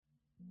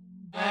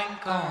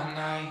Blank all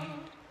night,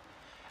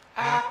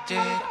 acted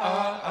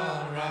all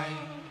alright.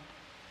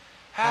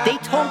 They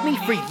told me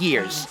for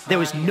years there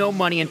was no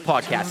money in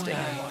podcasting.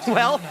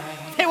 Well,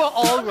 they were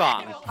all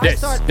wrong.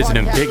 This is an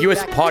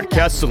Ambiguous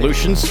Podcast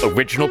Solutions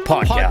original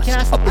podcast.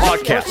 A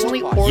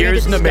podcast,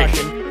 years in the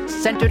making.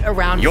 Centered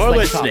around You're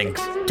slick listening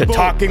topics. to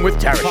Talking with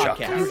Tarashuk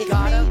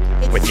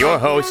Podcast. with your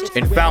host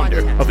and founder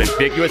of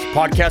Ambiguous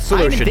Podcast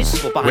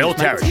Solutions, Will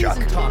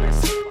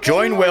Tarashuk.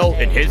 Join Will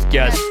and his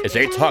guests as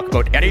they talk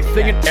about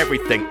anything and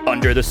everything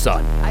under the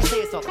sun. I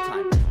say this all the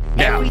time.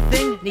 Now,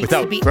 Everything needs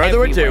without to be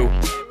further everywhere.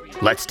 ado,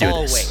 let's do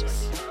Always.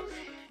 this.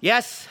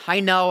 Yes,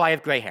 I know I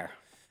have gray hair.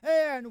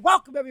 And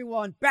welcome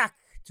everyone back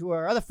to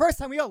the first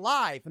time we are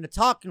live in the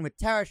Talking with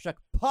Tarashuk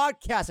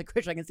podcast. And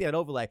Christian, I can see that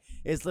overlay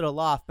is a little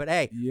off, but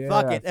hey,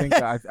 fuck it.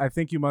 I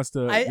think you must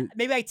have.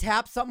 Maybe I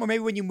tapped something, or maybe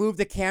when you moved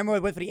the camera,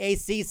 went for the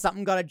AC,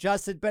 something got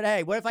adjusted. But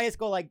hey, what if I just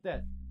go like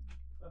this?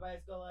 What if I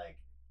just go like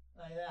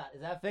that?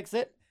 Does that fix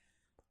it?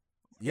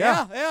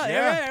 Yeah.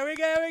 There we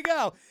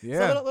go.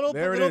 Yeah, So a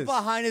there it little is.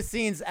 behind the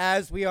scenes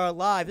as we are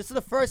live. This is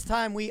the first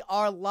time we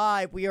are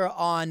live. We are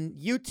on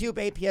YouTube,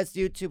 APS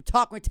YouTube,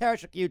 Talking with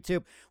Tarashuk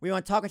YouTube. We are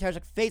on Talking with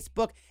Tarashuk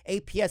Facebook,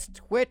 APS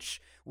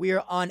Twitch. We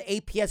are on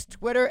APS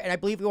Twitter, and I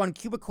believe we're on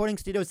Cube Recording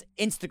Studios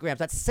Instagram. So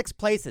that's 6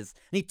 places.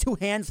 I need 2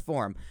 hands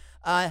for them.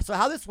 So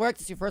how this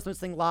works is your first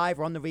listening live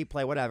or on the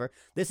replay, whatever.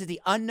 This is the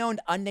unknown,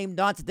 unnamed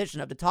nonce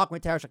edition of the Talking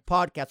with Tarashuk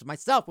podcast with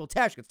myself, Will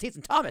Tarashuk, it's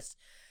Teason Thomas.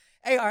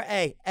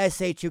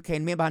 ARASHUK,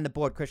 and me behind the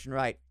board, Christian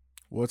Wright.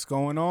 What's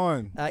going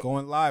on?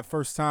 Going live,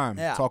 first time.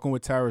 Yeah. Talking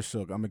with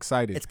Tarashuk. I'm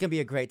excited. It's gonna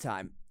be a great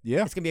time.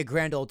 Yeah. It's gonna be a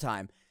grand old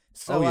time.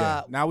 So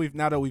yeah. Now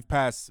that we've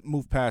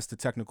moved past the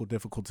technical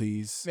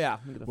difficulties. yeah,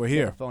 We're get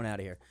here. the phone out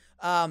of here.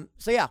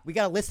 So yeah, we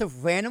got a list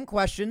of random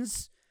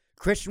questions.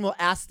 Christian will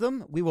ask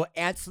them, we will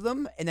answer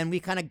them, and then we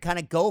kind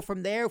of go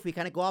from there. If we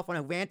kind of go off on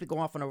a rant, we go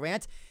off on a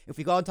rant. If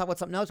we go and talk about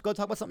something else, go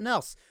talk about something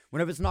else.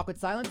 Whenever it's an awkward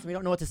silence and we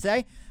don't know what to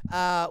say,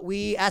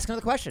 we ask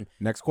another question.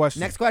 Next question.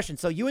 Next question.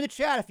 So you in the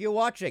chat, if you're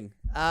watching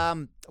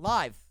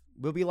live,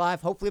 we'll be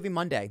live hopefully every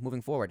Monday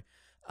moving forward,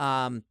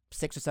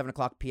 6 or 7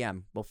 o'clock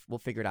p.m. We'll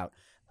figure it out.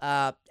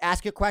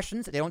 Ask your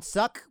questions. If they don't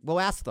suck, we'll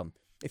ask them.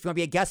 If you want to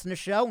be a guest in the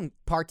show and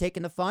partake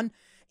in the fun,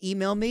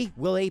 email me,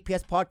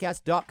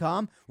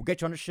 willapspodcast.com. We'll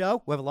get you on the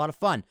show. We'll have a lot of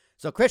fun.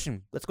 So,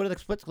 Christian, let's go to the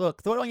split. Throw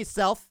it on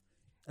yourself,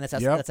 and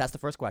let's ask the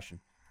first question.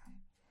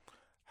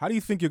 How do you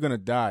think you're gonna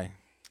die?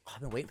 Oh,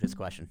 I've been waiting for this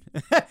question.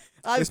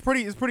 It's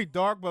pretty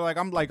dark, but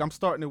I'm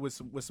starting it with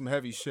some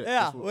heavy shit.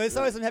 Yeah, it's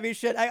always some heavy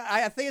shit.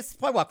 I think it's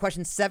probably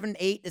question 7,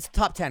 8. It's a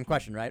top 10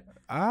 question, right?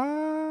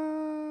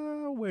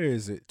 Where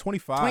is it?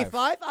 25.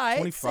 25. All right,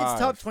 25. It's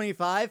top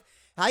 25.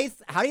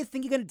 How do you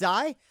think you're gonna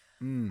die?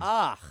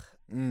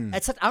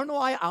 It's I don't know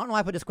why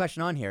I put this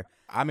question on here.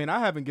 I mean, I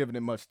haven't given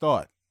it much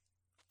thought.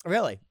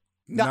 Really?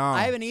 No, No.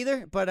 I haven't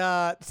either.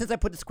 But since I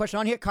put this question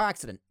on here, car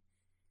accident.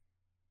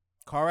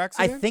 Car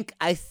accident?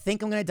 I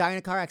think I'm gonna die in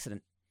a car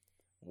accident.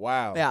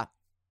 Wow. Yeah,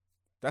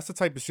 That's the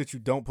type of shit you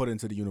don't put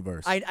into the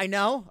universe. I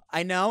know,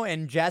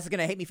 and Jazz is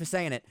gonna hate me for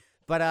saying it.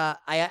 But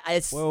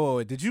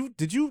Whoa. Did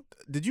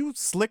you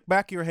slick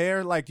back your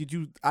hair? Like, did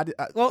you?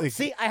 well, like,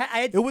 see,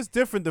 I it was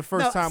different the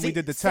first time we see,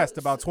 did the test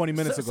about 20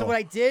 minutes ago. So what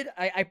I did,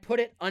 I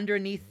put it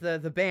underneath the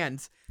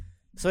band,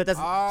 so it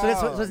doesn't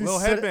little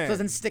headband.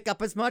 doesn't stick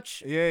up as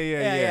much.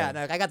 Yeah.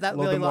 No, I got that A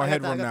little really bit more long. I got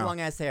headroom that now. long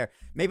ass hair.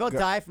 Maybe I'll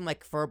die from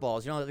like fur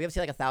balls. You know, you ever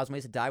see like 1,000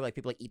 Ways to Die, where like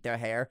people like eat their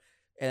hair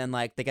and then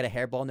like they get a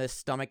hairball in their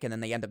stomach and then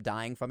they end up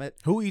dying from it.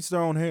 Who eats their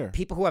own hair?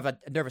 People who have a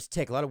nervous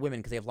tick, a lot of women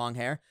because they have long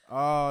hair.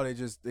 Oh, they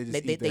just eat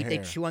their hair. They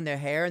chew on their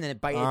hair and then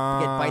it bites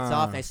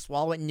off and they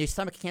swallow it and your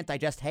stomach can't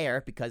digest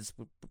hair because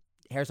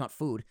hair's not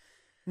food.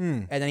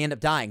 And then they end up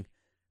dying.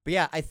 But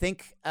yeah, I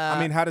think. I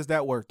mean, how does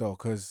that work though?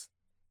 Because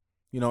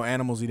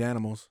animals eat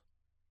animals.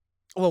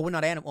 Well, we're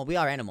not animals. Well, we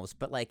are animals,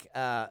 but like,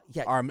 yeah.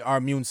 Our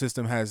immune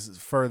system has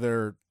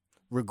further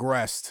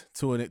regressed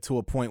to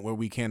a point where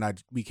we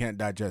can't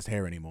digest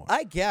hair anymore.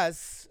 I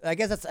guess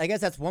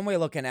that's one way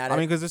of looking at it. I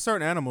mean, because there's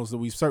certain animals that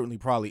we certainly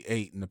probably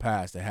ate in the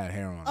past that had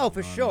hair on. Oh,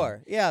 them, for you know what I sure.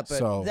 mean? Yeah, but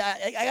So-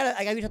 I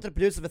gotta reach out to the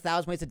producer of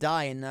 1,000 Ways to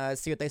Die and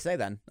see what they say.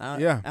 Then I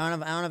don't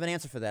have an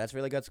answer for that. It's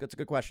really good. It's a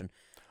good question.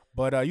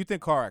 But you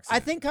think car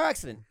accident? I think car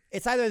accident.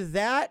 It's either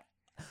that.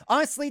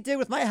 Honestly, dude,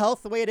 with my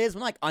health the way it is,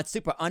 I'm like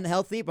super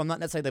unhealthy, but I'm not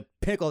necessarily the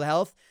pinnacle of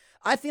health.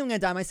 I think I'm gonna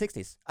die in my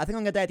 60s. I think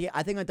I'm gonna die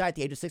at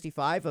the age of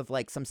 65 of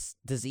like some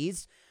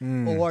disease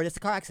or just a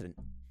car accident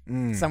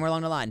somewhere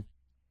along the line.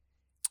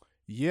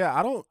 Yeah,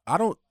 I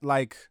don't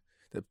like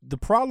the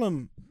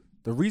problem.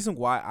 The reason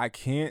why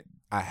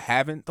I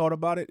haven't thought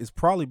about it is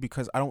probably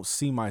because I don't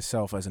see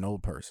myself as an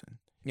old person.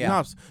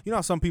 Yeah. You know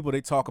how some people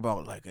they talk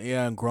about like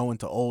and grow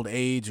into old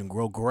age and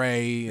grow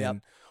gray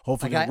and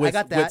hopefully I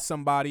got that. with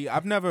somebody.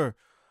 I've never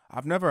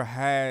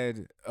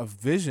had a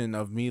vision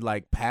of me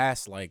like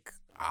past like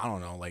I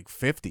don't know like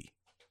 50.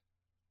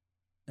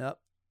 Yep.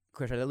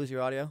 Chris, did I lose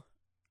your audio?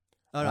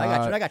 Oh no,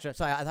 I got you.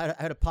 Sorry, I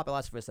had to pop it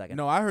last for a second.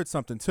 No, I heard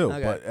something too,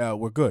 Okay. but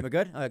we're good. We're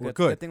good. All right, We're good.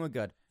 good. Good thing we're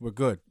good. We're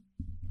good.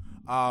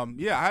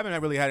 Yeah, I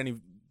haven't really had any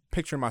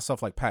picturing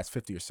myself like past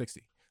 50 or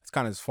 60. It's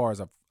kind of as far as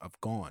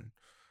I've gone.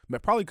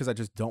 Probably because I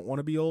just don't want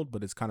to be old,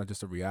 but it's kind of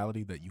just a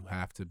reality that you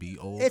have to be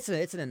old. It's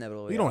an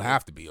inevitable. You don't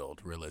have to be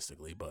old,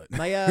 realistically, but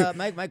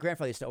my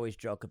grandfather used to always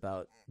joke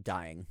about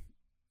dying.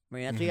 I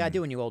mean, that's what you gotta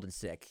do when you're old and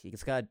sick. You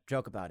just gotta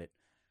joke about it.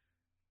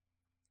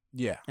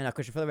 Yeah. And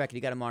Christian, for the record,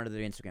 you gotta monitor the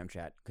Instagram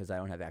chat because I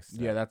don't have access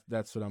to that.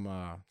 That's what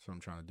I'm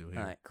trying to do here.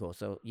 All right, cool.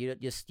 So you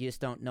just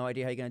don't no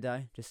idea how you're gonna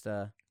die? Just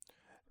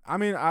I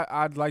mean,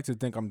 I'd like to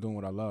think I'm doing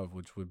what I love,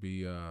 which would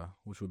be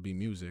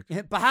music.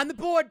 behind the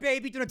board,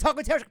 baby, doing a Talk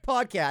with Terrence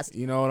podcast.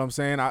 You know what I'm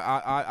saying?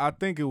 I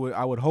think it would.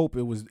 I would hope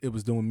it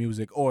was doing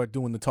music or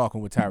doing the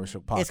Talking with Tara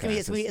podcast.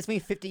 It's gonna be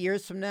 50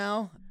 years from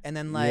now, and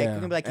then we're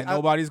gonna be like, and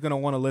nobody's gonna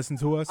want to listen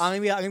to us.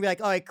 I'm gonna be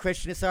like, all right,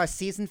 Christian, it's our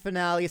season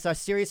finale, it's our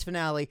series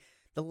finale.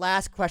 The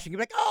last question, you're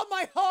like, oh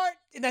my heart,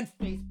 and then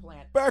face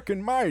plant. Back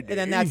in my day, and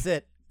then that's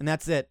it, and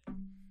that's it.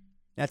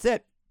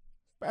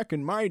 Back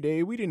in my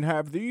day, we didn't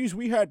have these.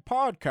 We had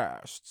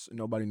podcasts.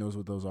 Nobody knows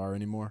what those are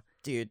anymore.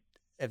 Dude,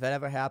 if that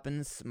ever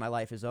happens, my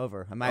life is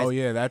over.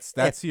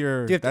 That's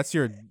your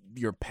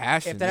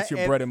passion. That's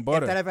your bread and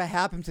butter. If that ever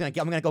happens, I'm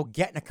gonna go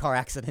get in a car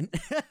accident.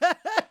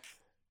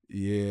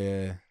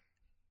 Yeah.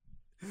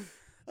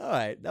 All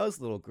right, that was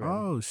a little grim.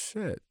 Oh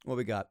shit. What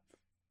we got?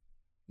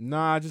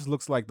 Nah, it just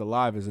looks like the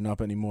live isn't up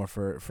anymore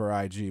for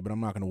IG, but I'm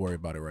not going to worry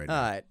about it right now.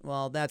 All right.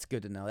 Well, that's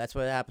good to know. That's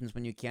what happens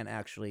when you can't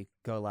actually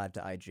go live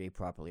to IG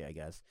properly, I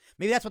guess.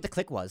 Maybe that's what the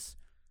click was.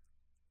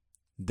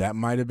 That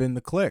might have been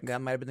the click.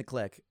 That might have been the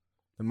click.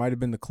 That might have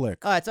been the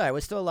click. All right, it's all right.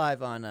 We're still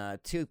live on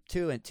two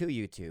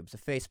YouTubes, a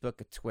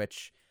Facebook, a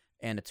Twitch,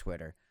 and a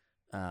Twitter.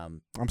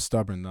 I'm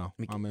stubborn though.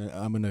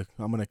 I'm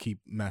gonna keep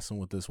messing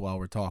with this while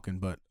we're talking,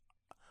 but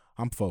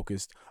I'm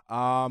focused.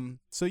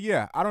 So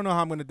yeah, I don't know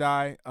how I'm gonna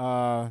die.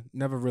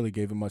 Never really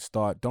gave it much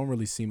thought. Don't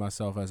really see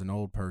myself as an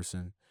old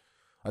person.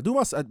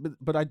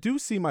 But I do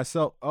see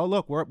myself. Oh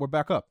look, we're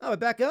back up. Oh, we're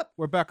back up.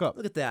 We're back up.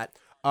 Look at that.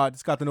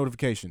 Just got the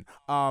notification.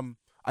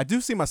 I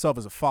do see myself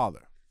as a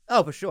father.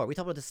 Oh, for sure. We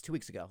talked about this 2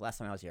 weeks ago. Last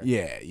time I was here.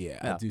 Yeah.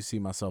 I do see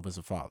myself as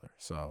a father.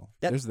 So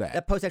there's that.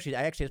 That post I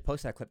actually just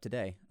posted that clip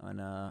today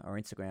on our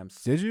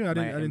Instagrams. Did you? I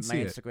didn't see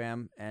my it.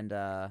 Instagram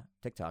and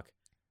TikTok.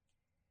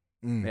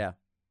 Mm. Yeah.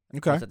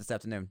 Okay. This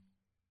afternoon.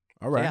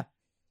 All right. So,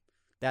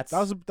 yeah.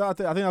 I think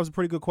that was a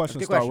pretty good question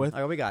to start with. All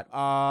right, what we got?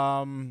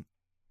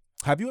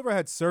 Have you ever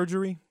had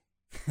surgery?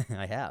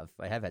 I have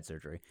had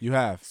surgery. You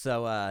have.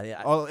 So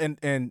yeah. Oh,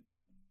 and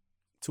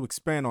to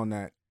expand on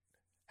that,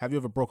 have you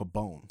ever broke a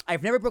bone?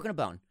 I've never broken a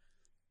bone.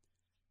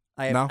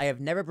 I have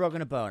never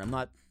broken a bone.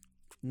 I'm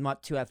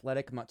not too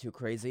athletic. I'm not too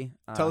crazy.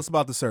 Tell us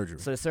about the surgery.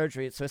 So the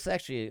surgery. So it's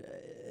actually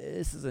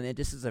this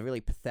is a really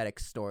pathetic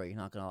story.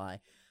 Not gonna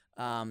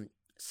lie.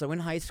 So in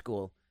high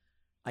school,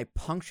 I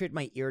punctured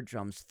my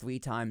eardrums 3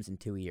 times in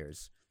 2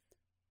 years.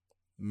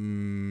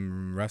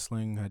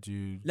 Wrestling? Had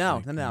you? No,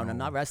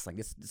 not wrestling.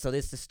 This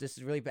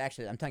is really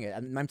actually. I'm telling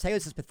you,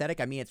 this is pathetic.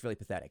 I mean, it's really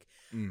pathetic.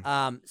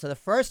 So the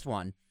first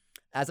one,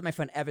 I was at my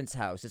friend Evan's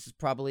house. This is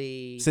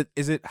probably.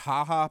 Is it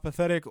haha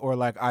pathetic or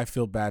like I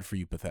feel bad for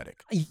you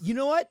pathetic? You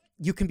know what?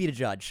 You can be the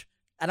judge.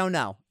 I don't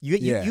know. You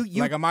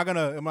like, am I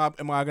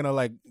gonna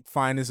like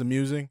find this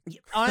amusing?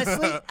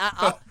 Honestly,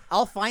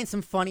 I'll find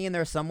some funny in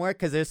there somewhere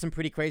because there's some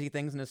pretty crazy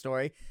things in the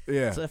story.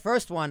 Yeah. So the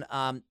first one,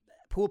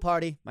 pool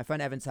party, my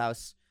friend Evan's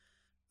house.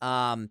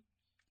 I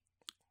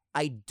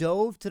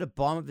dove to the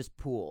bottom of his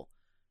pool,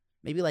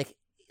 maybe like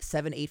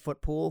 7-8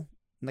 foot pool,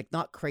 like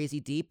not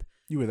crazy deep.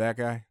 You were that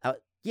guy?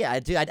 Yeah,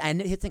 dude. I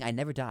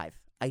never dive.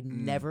 I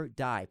never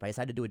dive. But I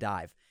decided to do a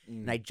dive,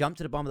 and I jumped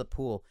to the bottom of the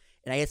pool.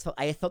 And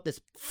I felt this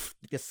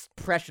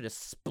pressure to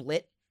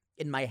split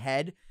in my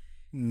head.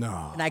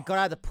 No. And I got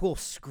out of the pool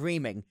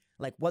screaming,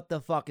 like, what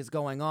the fuck is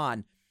going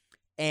on?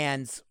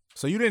 And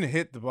so you didn't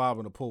hit the bottom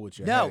of the pool with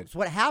your head? No. So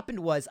what happened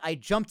was I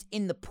jumped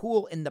in the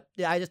pool, and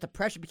the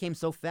pressure became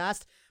so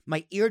fast,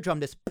 my eardrum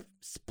just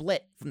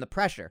split from the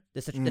pressure,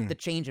 the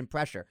change in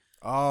pressure.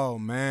 Oh,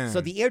 man.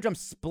 So the eardrum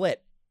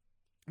split.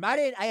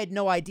 I had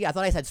no idea. I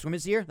thought I had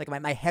swimmer's ear. Like,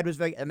 my head was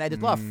very... I mean,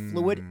 there's a lot of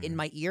fluid in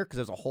my ear because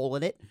there's a hole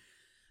in it.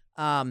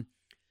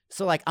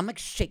 So like I'm like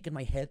shaking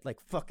my head like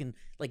fucking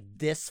like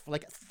this for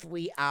like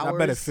 3 hours. I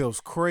bet it feels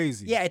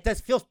crazy. Yeah, it does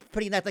feel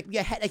pretty nice. Like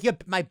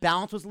my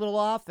balance was a little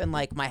off and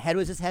like my head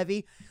was just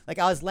heavy. Like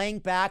I was laying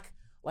back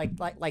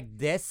like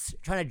this,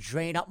 trying to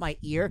drain out my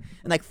ear,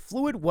 and like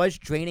fluid was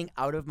draining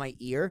out of my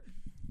ear,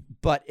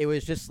 but it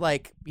was just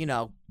like, you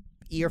know,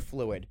 ear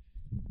fluid.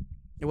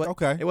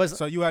 Okay. It was.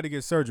 So you had to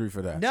get surgery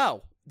for that?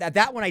 No,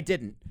 that one I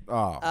didn't.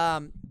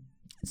 Oh.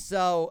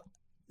 So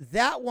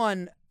that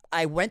one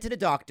I went to the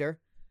doctor.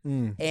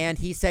 And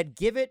he said,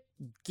 give it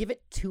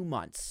 2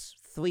 months,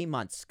 3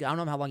 months. I don't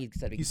know how long he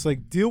said. He's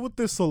like, deal with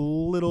this a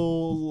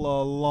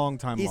long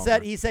time longer.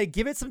 He said,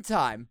 give it some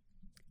time.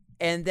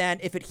 And then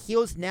if it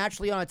heals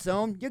naturally on its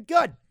own, you're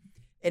good.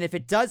 And if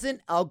it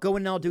doesn't, I'll go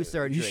in and I'll do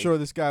surgery. You sure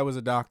this guy was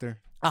a doctor?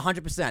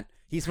 100%.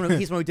 He's one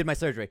who did my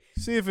surgery.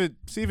 See if it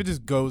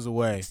just goes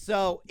away.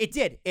 So it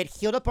did. It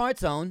healed up on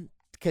its own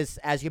because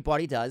as your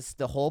body does,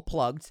 the hole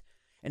plugged,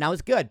 and I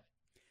was good.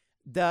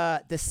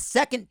 The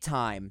second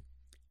time,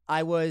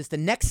 the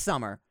next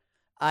summer,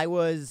 I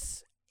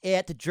was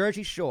at the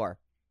Jersey Shore,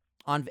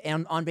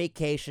 on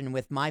vacation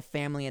with my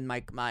family and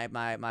my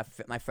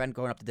friend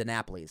going up to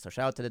Denapolis. So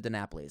shout out to the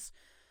Denapolis.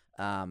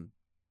 And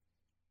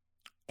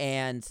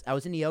I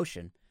was in the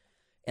ocean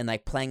and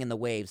like playing in the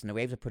waves, and the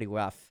waves are pretty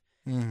rough.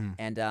 Mm-hmm.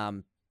 And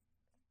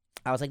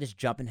I was like just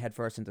jumping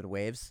headfirst into the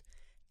waves,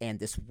 and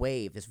this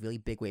really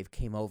big wave,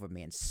 came over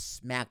me and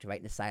smacked right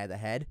in the side of the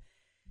head.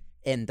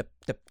 And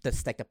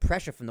the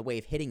pressure from the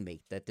wave hitting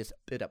me,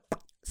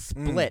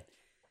 split.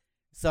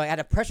 So I had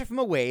a pressure from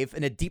a wave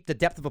and the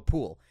depth of a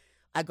pool.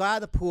 I got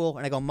out of the pool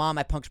and I go, Mom,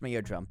 I punctured my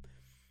eardrum.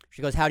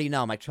 She goes, how do you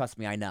know? I'm like, trust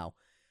me, I know.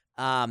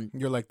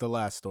 You're like the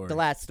last story. The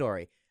last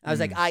story. I was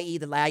like, i.e.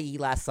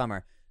 last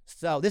summer.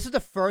 So this is the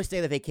first day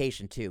of the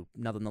vacation too,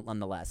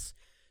 nonetheless.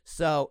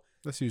 So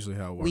that's usually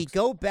how it works. We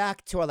go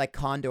back to our like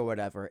condo or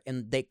whatever,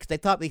 and they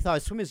thought it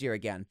was swimmer's ear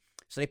again.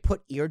 So they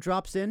put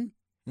eardrops in,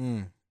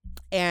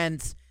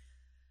 and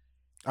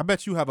I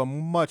bet you have a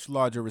much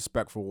larger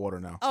respect for water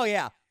now. Oh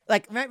yeah,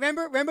 like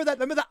remember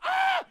the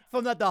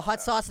from the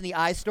hot sauce in the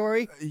eye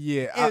story.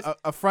 Yeah,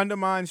 a friend of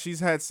mine, she's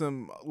had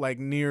some like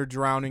near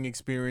drowning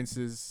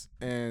experiences,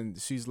 and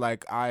she's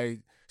like,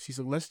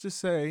 let's just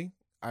say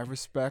I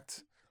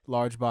respect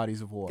large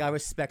bodies of water. I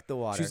respect the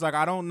water. She's like,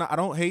 I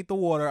don't hate the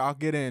water. I'll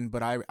get in,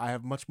 but I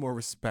have much more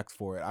respect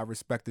for it. I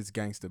respect its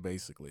gangster,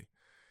 basically.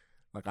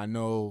 Like, I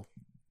know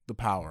the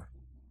power.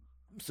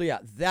 So yeah,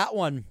 that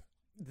one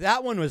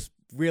was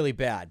really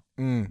bad.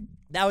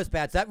 That was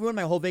bad. So that ruined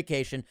my whole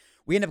vacation.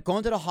 We ended up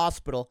going to the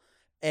hospital,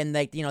 and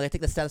they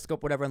take the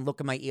stethoscope, whatever, and look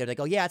at my ear. They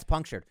go, yeah, it's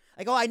punctured.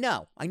 I go, I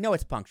know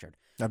it's punctured.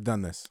 I've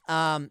done this.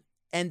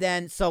 And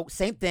then, so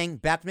same thing,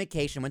 back from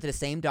vacation, went to the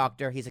same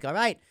doctor. He's like, all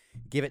right,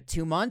 give it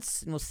 2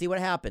 months and we'll see what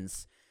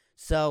happens.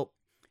 So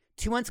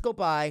 2 months go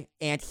by,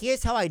 and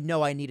here's how I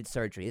know I needed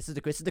surgery. This is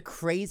the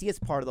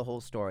craziest part of the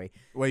whole story.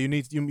 Well, you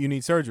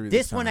need surgery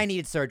This one I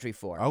needed surgery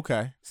for.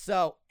 Okay.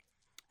 So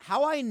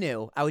how I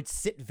knew, I would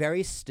sit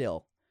very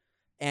still,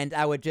 and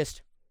I would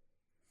just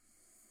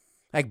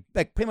like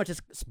pretty much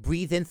just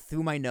breathe in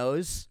through my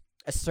nose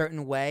a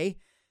certain way,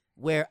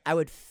 where I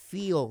would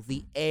feel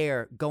the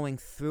air going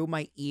through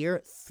my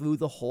ear, through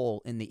the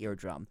hole in the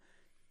eardrum.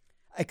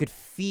 I could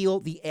feel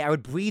the air. I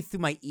would breathe through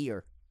my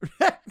ear.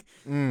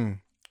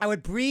 I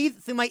would breathe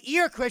through my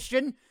ear,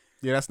 Christian.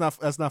 Yeah, that's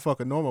not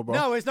fucking normal, bro.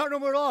 No, it's not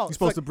normal at all. You're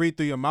supposed to breathe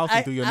through your mouth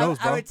and through your nose,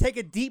 bro. I would take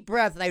a deep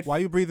breath. And Why are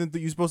you breathing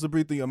through? You're supposed to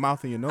breathe through your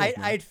mouth and your nose,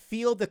 I'd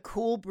feel the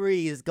cool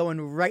breeze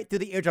going right through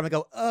the eardrum. I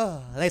go,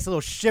 ugh, a nice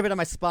little shiver down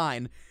my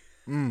spine.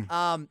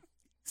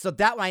 So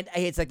that one,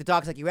 it's like the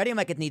doc's like, you ready? I'm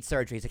like, it needs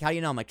surgery. He's like, how do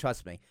you know? I'm like,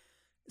 trust me.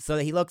 So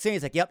he looks in,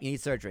 he's like, yep, you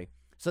need surgery.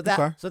 So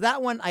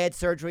that one I had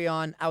surgery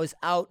on. I was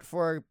out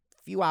for a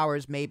few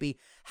hours maybe.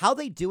 How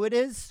they do it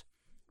is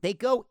they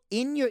go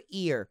in your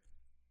ear.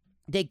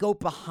 They go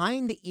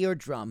behind the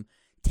eardrum,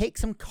 take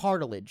some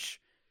cartilage,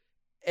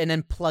 and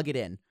then plug it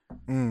in.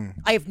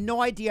 I have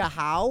no idea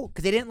how,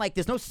 because they didn't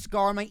there's no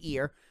scar on my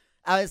ear.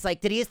 I was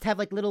like, did he just have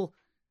little,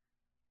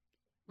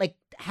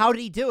 how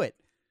did he do it?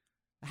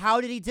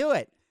 How did he do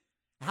it?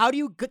 How do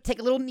you take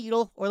a little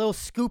needle or a little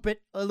scoop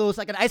it, or a little,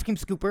 like an ice cream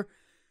scooper,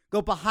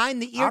 go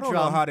behind the eardrum? I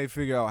don't know how they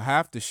figure out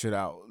half the shit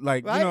out.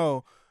 Like, right?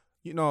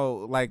 you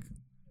know, like,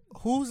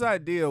 whose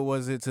idea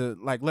was it to,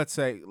 let's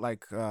say,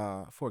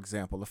 for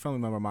example, a family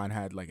member of mine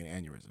had, an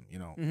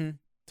aneurysm,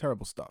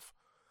 terrible stuff.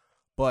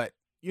 But,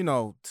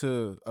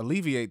 to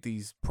alleviate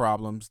these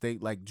problems, they,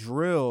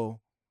 drill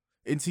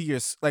into your,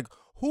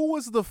 who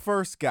was the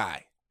first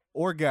guy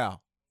or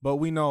gal? But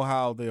we know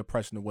how the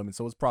oppression of women,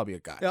 so it's probably a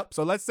guy. Yep.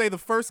 So let's say the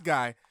first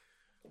guy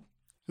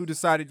who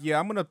decided, yeah,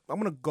 I'm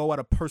gonna go at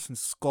a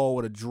person's skull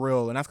with a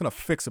drill, and that's gonna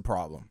fix a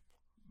problem.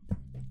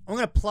 I'm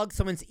gonna plug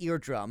someone's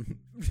eardrum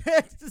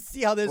to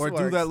see how this works.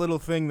 Or do that little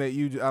thing that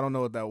I don't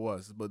know what that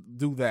was, but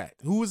do that.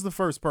 Who was the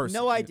first person?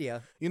 No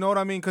idea. You know what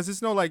I mean? Because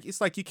it's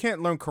like you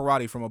can't learn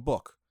karate from a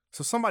book.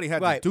 So somebody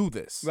had to do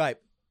this. Right.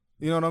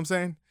 You know what I'm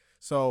saying?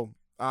 So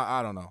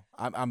I don't know.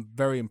 I'm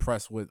very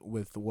impressed with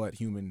what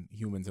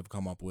humans have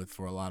come up with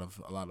for a lot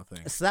of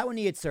things. So that one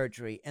needed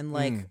surgery, and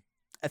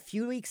a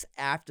few weeks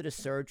after the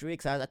surgery,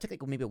 because I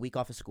took maybe a week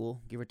off of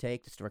school, give or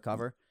take, just to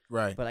recover.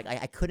 Right. But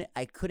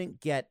I couldn't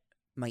get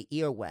my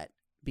ear wet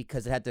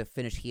because it had to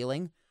finish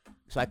healing,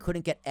 so I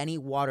couldn't get any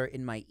water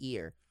in my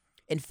ear.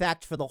 In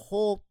fact, for the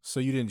whole. So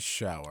you didn't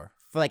shower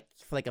for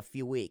a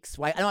few weeks.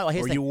 Well, I don't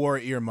know. Or you wore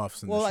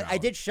earmuffs in the shower. I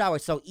did shower.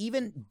 So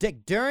even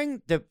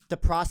during the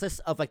process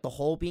of the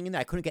hole being in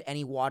there, I couldn't get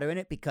any water in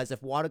it, because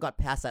if water got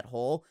past that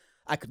hole,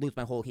 I could lose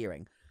my whole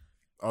hearing.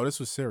 Oh,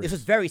 this was serious. This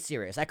was very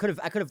serious. I could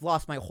have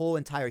lost my whole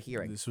entire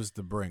hearing. This was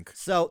the brink.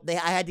 So I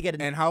had to get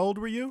And how old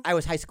were you? I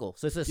was high school.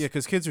 So this is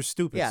because kids are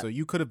stupid. Yeah. So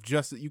you could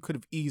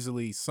have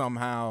easily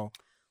somehow.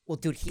 Well,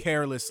 dude,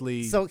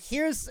 carelessly. So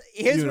here's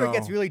where it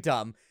gets really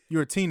dumb.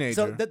 You're a teenager.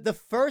 So the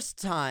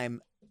first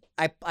time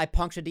I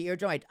punctured the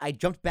eardrum, I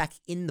jumped back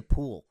in the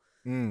pool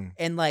and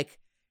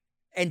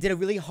did a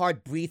really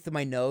hard breathe through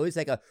my nose,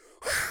 and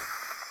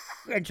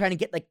trying to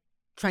get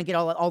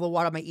all the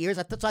water out of my ears.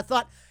 So I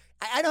thought,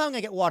 I know I'm gonna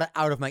get water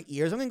out of my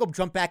ears. I'm gonna go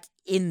jump back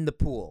in the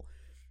pool.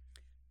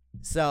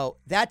 So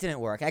that didn't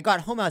work. I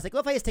got home. I was like,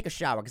 well, if I just take a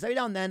shower, because every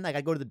now and then, like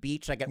I go to the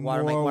beach, I get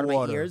water in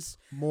my ears.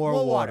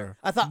 More water.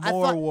 I thought,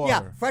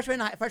 yeah,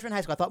 freshman in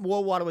high school, I thought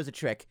more water was a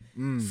trick.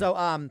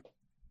 So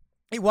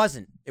it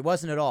wasn't. It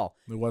wasn't at all.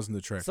 It wasn't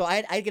the trick. So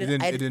it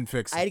didn't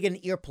fix it. I had to get an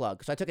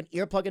earplug. So I took an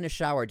earplug in the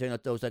shower during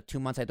those like 2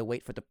 months. I had to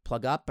wait for it to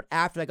plug up. But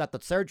after I got the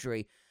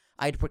surgery,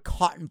 I had to put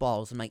cotton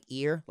balls in my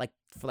ear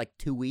for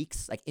 2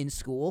 weeks, like in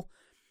school.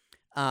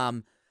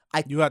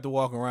 You had to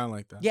walk around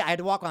like that. Yeah, I had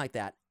to walk around like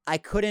that. I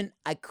couldn't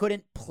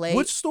play.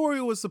 Which story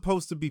was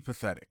supposed to be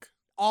pathetic?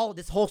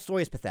 This whole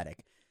story is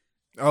pathetic.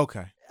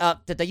 Okay.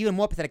 The even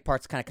more pathetic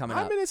part's kind of coming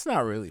up. I mean, it's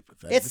not really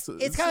pathetic.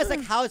 It's kind of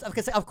like how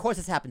because of course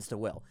this happens to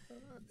Will.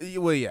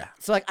 Well, yeah.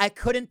 So I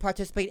couldn't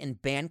participate in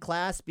band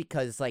class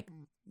because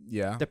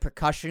the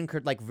percussion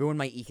could ruin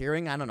my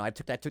hearing. I don't know. I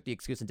took the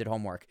excuse and did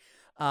homework.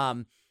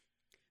 But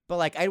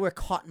I'd wear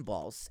cotton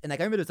balls, and I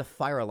remember there was a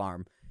fire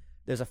alarm.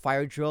 There's a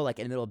fire drill in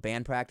the middle of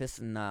band practice,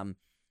 and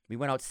we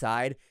went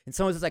outside, and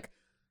someone was like,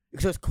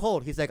 because it was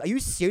cold. He's like, "Are you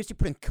seriously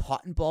putting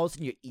cotton balls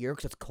in your ear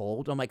because it's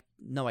cold?" I'm like,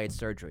 "No, I had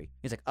surgery."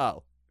 He's like,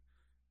 "Oh,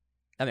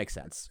 that makes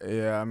sense."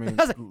 Yeah, I mean,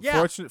 I was like,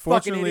 yeah,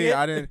 fortunately,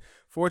 I didn't.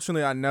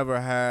 Fortunately, I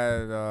never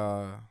had.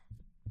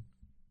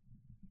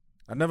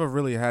 I never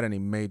really had any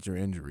major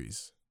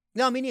injuries.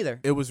 No, me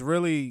neither. It was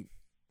really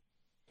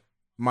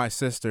my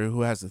sister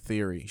who has a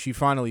theory. She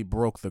finally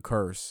broke the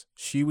curse.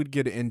 She would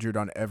get injured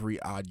on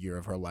every odd year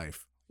of her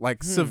life,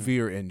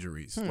 severe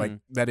injuries,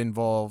 that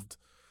involved.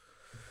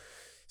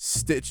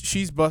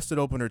 She's busted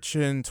open her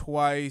chin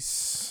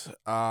twice.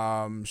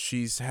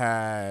 She's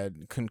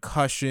had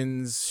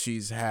concussions.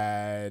 She's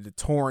had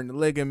torn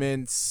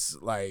ligaments,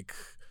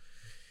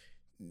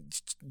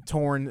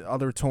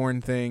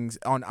 torn things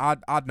on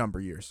odd number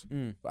years.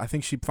 I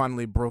think she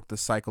finally broke the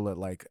cycle at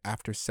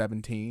after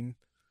 17.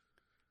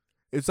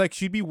 It's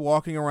she'd be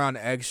walking around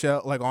on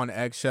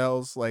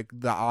eggshells, the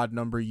odd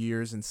number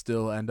years, and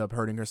still end up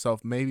hurting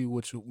herself. Maybe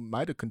which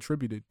might have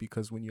contributed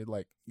because when you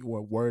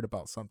were worried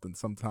about something,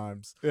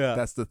 sometimes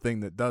that's the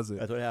thing that does it.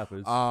 That's what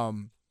happens.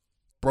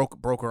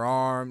 Broke her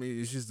arm.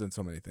 She's done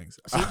so many things.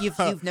 So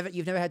you've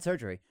never had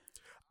surgery.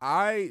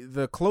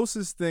 The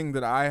closest thing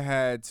that I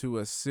had to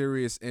a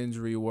serious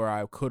injury where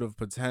I could have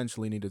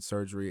potentially needed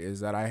surgery is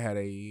that I had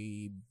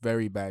a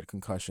very bad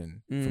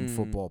concussion from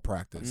football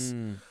practice.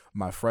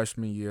 My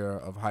freshman year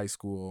of high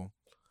school,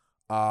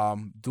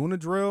 doing a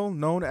drill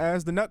known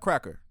as the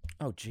Nutcracker.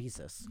 Oh,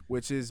 Jesus.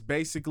 Which is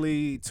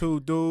basically two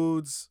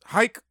dudes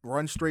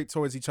run straight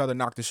towards each other,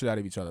 knock the shit out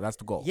of each other. That's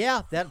the goal.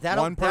 Yeah,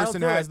 one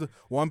person has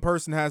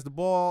the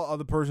ball,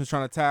 other person's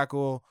trying to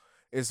tackle.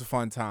 It's a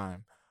fun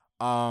time.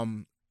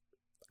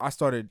 I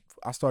started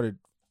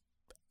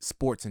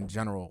sports in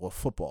general, or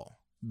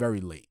football,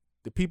 very late.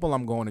 The people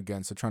I'm going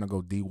against are trying to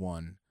go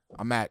D1.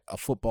 I'm at a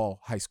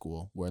football high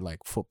school where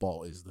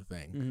football is the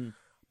thing,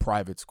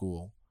 private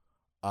school,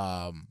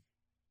 and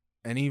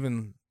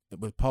even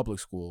with public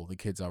school, the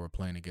kids I were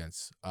playing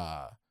against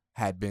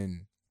had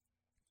been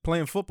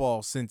playing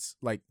football since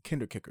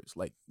kinder kickers,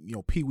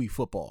 pee-wee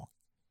football,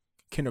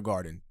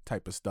 kindergarten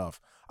type of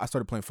stuff. I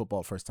started playing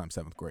football first time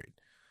 7th grade.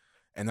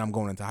 And I'm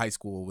going into high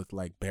school with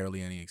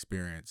barely any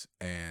experience,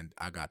 and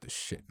I got the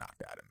shit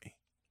knocked out of me.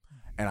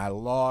 And I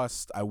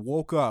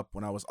woke up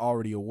when I was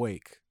already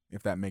awake,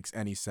 if that makes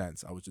any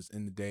sense. I was just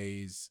in the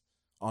daze,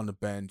 on the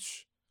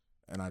bench,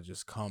 and I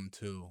just come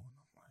to.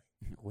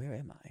 Where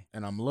am I?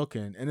 And I'm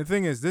looking. And the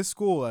thing is, this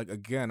school,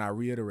 again, I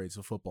reiterate, it's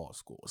a football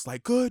school. It's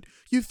good,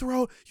 you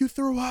threw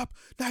up,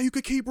 now you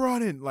could keep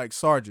running.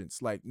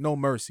 Sergeants, no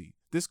mercy.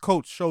 This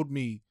coach showed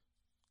me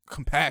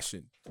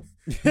compassion.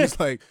 He's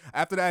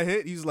after that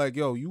hit, he's like,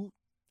 "Yo, you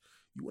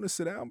want to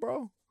sit down,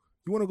 bro?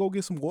 You want to go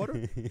get some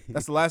water?"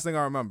 That's the last thing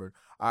I remembered.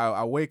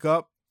 I wake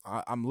up,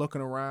 I'm looking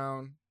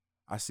around,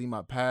 I see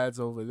my pads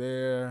over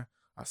there,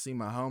 I see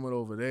my helmet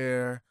over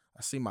there,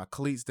 I see my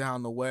cleats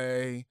down the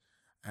way,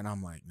 and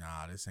I'm like,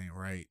 nah, this ain't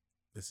right.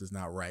 This is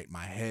not right.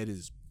 My head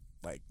is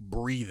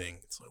breathing.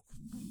 It's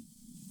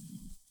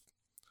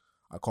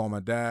I call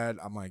my dad.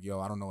 I'm like, "Yo,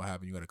 I don't know what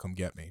happened. You got to come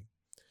get me."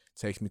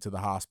 Takes me to the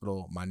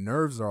hospital. My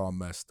nerves are all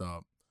messed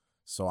up.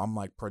 So I'm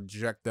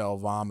projectile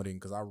vomiting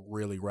because I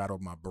really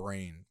rattled my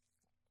brain.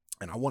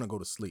 And I want to go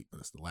to sleep, but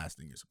it's the last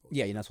thing you're supposed to do.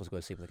 Yeah, you're not supposed to go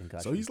to sleep with a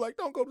concussion. So he's like,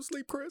 "Don't go to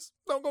sleep, Chris.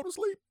 Don't go to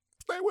sleep.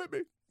 Stay with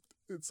me."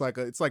 It's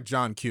like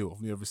John Q.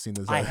 Have you ever seen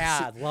this? I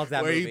have. Love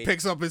that where movie. He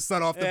picks up his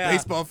son off the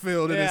baseball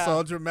field and it's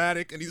all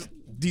dramatic and he's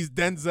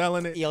Denzel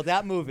in it. Yo,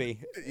 that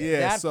movie. Yeah,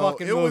 that so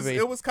fucking movie.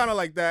 It was kind of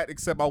like that,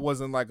 except I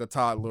wasn't a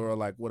toddler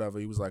or whatever.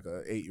 He was a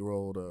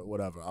 8-year-old or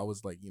whatever. I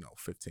was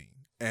 15.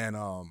 And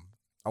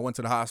I went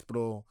to the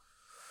hospital.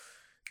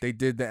 They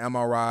did the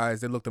MRIs.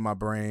 They looked at my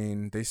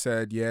brain. They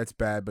said, "Yeah, it's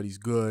bad, but he's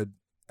good."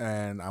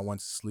 And I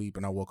went to sleep,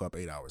 and I woke up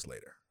 8 hours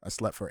later. I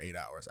slept for 8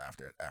 hours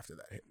after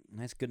that hit.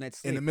 Nice good night's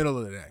sleep. In the middle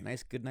of the day.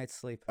 Nice good night's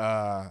sleep.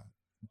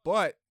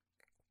 But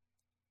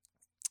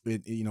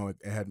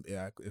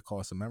it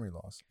caused some memory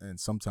loss. And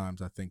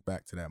sometimes I think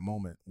back to that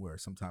moment where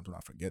sometimes when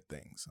I forget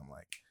things, I'm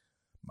like,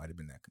 might have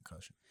been that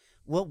concussion.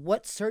 Well,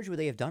 what surgery would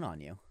they have done on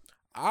you?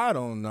 I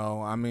don't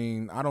know. I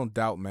mean, I don't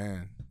doubt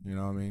man. You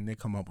know what I mean? They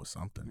come up with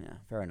something. Yeah,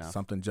 fair enough.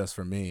 Something just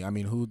for me. I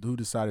mean, who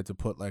decided to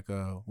put like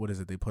what is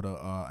it? They put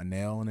a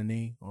nail in the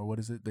knee, or what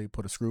is it? They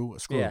put a screw?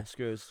 Yeah,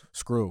 screws.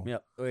 Screw.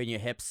 Yep, or in your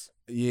hips.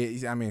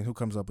 Yeah, I mean, who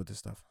comes up with this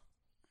stuff?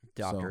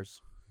 Doctors.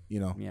 So, you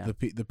know,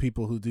 the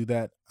people who do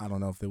that, I don't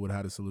know if they would have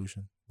had a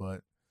solution, but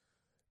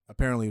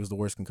apparently it was the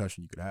worst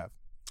concussion you could have.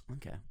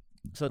 Okay.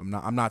 So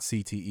I'm not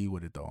CTE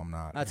with it though. I'm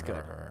not. That's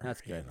good.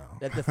 That's good.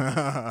 You know.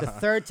 The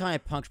third time I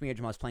punctured my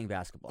eardrum, I was playing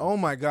basketball. Oh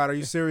my God, are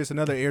you serious?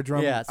 Another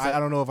eardrum? Yeah. So, I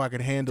don't know if I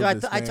could handle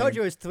this. I told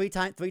you it was three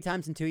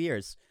times in 2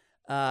 years.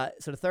 So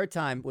the third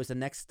time was the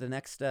next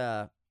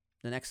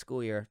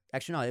school year.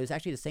 Actually, no, it was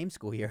actually the same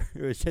school year.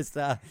 It was just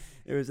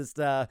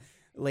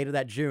later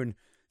that June.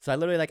 So I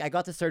literally I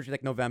got the surgery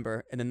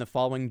November, and then the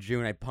following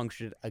June I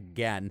punctured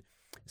again.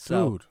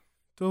 So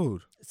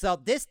Dude.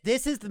 So this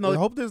is the most. I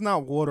hope there's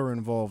not water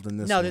involved in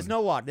this. No, one. there's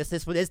no water.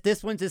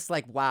 This one's just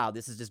wow.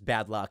 This is just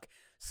bad luck.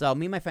 So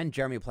me and my friend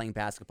Jeremy were playing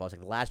basketball. It's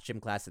the last gym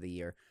class of the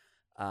year,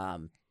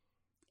 and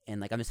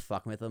I'm just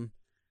fucking with him.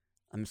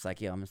 I'm just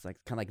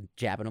kind of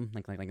jabbing him,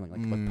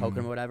 poking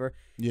him or whatever.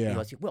 Yeah. And he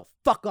goes, "Well,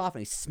 fuck off!"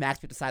 And he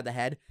smacks me beside the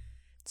head.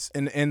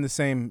 In the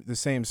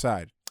same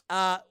side.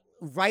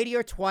 Right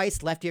ear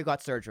twice, left ear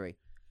got surgery.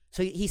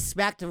 So he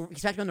smacked me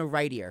on the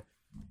right ear.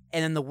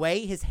 And then the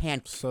way his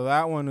hand... So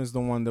that one is the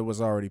one that was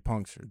already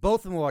punctured. Both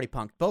of them were already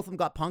punctured. Both of them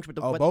got punctured.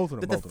 But both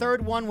of them. The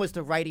third one was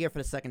the right ear for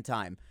the second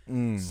time.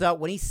 So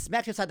when he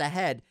smacked me inside the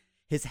head,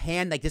 his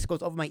hand just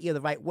goes over my ear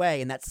the right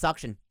way, and that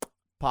suction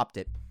popped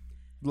it.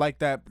 Like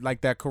that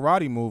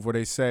karate move where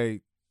they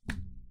say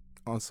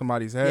on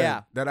somebody's head.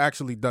 Yeah. That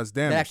actually does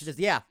damage.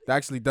 That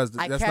actually does.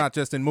 That's not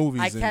just in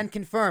movies. I can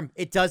confirm.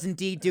 It does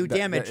indeed do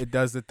damage. It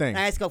does the thing. And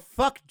I just go,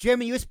 fuck,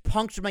 Jeremy, you just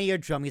punctured my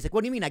eardrum. He's like,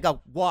 what do you mean? I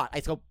go, what? I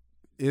just go,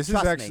 this is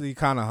actually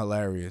kind of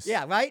hilarious.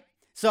 Yeah, right?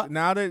 So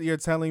now that you're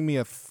telling me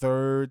a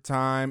third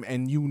time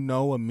and you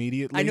know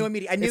immediately. I knew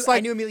immediately. I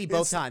knew immediately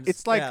both times.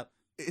 It's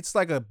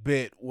like a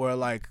bit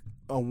where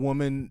a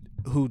woman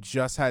who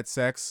just had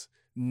sex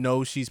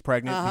knows she's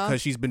pregnant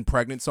because she's been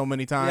pregnant so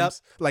many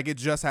times. Yep. It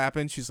just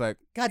happened. She's like,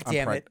 God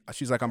damn it.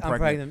 She's like, I'm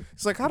pregnant.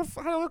 It's like,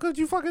 how could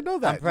you fucking know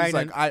that? I'm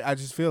pregnant. She's like, I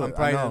just feel it.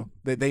 I know.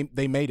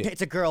 They made it.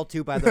 It's a girl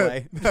too, by the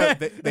way.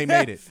 they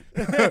made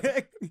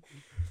it.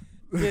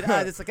 Dude,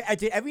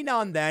 every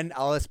now and then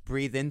I'll just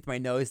breathe into my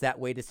nose that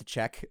way just to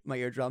check my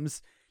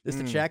eardrums,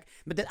 to check.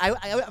 But then I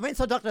went and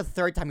saw the doctor the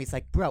third time. He's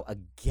like, bro,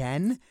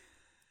 again?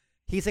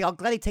 He's like, I'll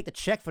gladly take the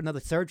check for another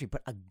surgery,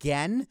 but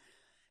again?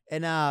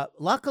 And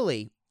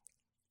luckily,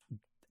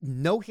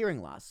 no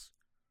hearing loss.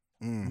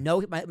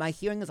 No, my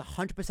hearing is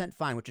 100%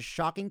 fine, which is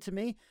shocking to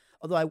me.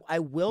 Although I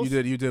will.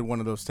 You did one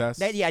of those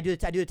tests? Yeah, I do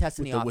the test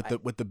in the office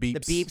with the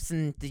beeps. The beeps,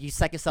 and you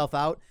psych yourself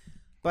out.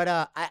 But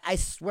I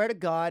swear to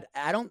God,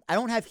 I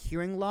don't have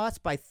hearing loss,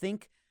 but I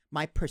think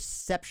my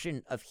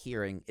perception of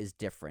hearing is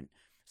different.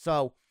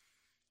 So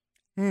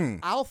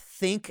I'll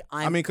think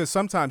I'm. I mean, because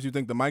sometimes you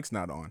think the mic's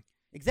not on.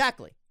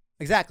 Exactly.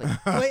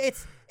 Well,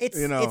 it's it's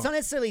not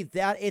necessarily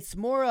that. It's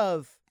more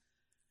of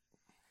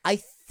I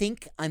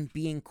think I'm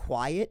being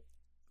quiet,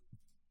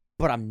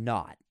 but I'm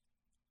not.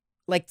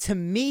 To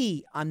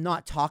me, I'm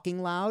not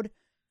talking loud.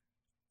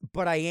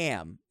 But I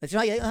am.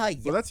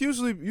 Well, that's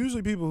usually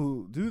people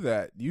who do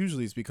that.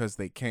 Usually, it's because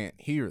they can't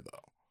hear,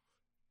 though.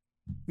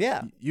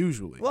 Yeah.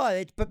 Usually.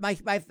 Well,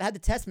 I've had the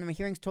test and my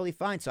hearing's totally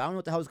fine, so I don't know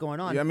what the hell's going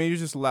on. Yeah, I mean, you're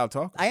just a loud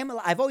talker.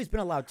 I've always been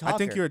a loud talker. I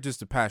think you're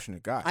just a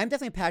passionate guy. I'm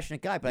definitely a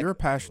passionate guy, but you're a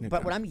passionate guy.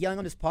 But when I'm yelling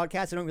on this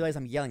podcast, I don't realize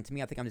I'm yelling. To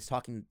me, I think I'm just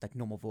talking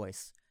normal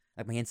voice,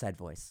 my inside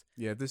voice.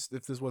 Yeah,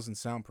 if this wasn't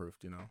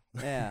soundproofed,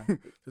 Yeah.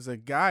 There's a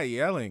guy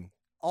yelling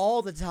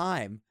all the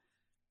time.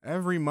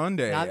 Every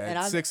Monday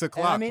at 6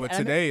 o'clock, but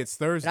today it's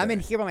Thursday. And I'm in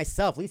here by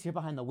myself, at least here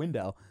behind the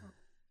window.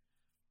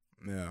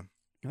 Yeah.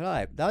 All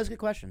right. That was a good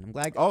question. I'm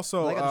glad.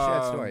 Also, I got to share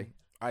that story.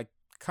 I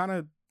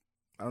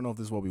don't know if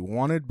this is what we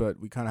wanted, but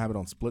we kind of have it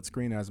on split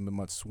screen. There hasn't been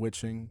much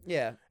switching.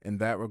 Yeah. In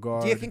that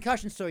regard. To your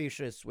concussion story, you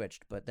should have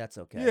switched, but that's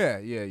okay. Yeah.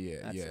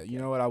 Okay. You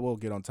know what? I will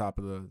get on top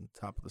of the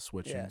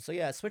switching. Yeah.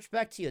 So switch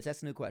back to you. That's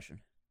the new question.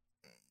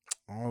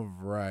 All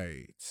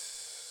right.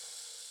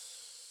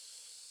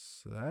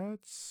 So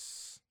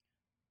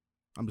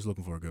I'm just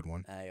looking for a good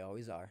one. I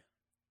always are.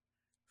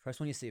 First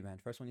one you see, man.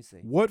 First one you see.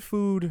 What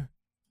food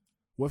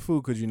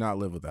could you not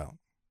live without?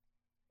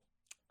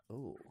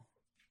 Ooh.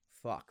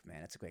 Fuck,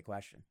 man. That's a great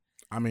question.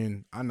 I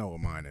mean, I know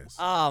what mine is.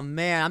 Oh,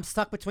 man. I'm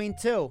stuck between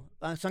two.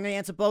 So I'm going to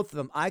answer both of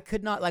them. I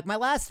could not... my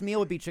last meal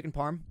would be chicken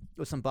parm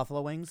with some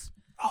buffalo wings.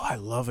 Oh, I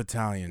love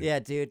Italian. Yeah,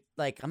 dude.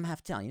 I'm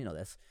half Italian. You know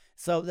this.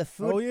 So the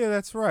food... Oh, yeah,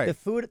 that's right.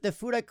 The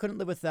food I couldn't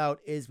live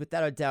without is,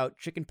 without a doubt,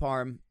 chicken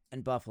parm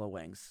and buffalo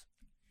wings.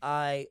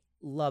 I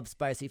love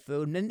spicy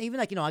food. And then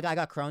even I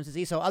got Crohn's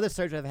disease. So other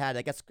surgeries I've had,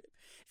 I guess, if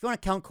you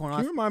want to count Crohn's...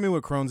 Can you remind me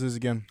what Crohn's is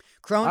again?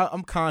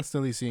 I'm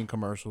constantly seeing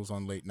commercials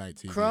on late night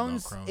TV.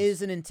 Crohn's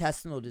is an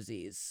intestinal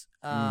disease,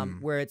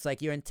 where it's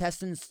your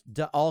intestines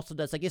also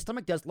does, your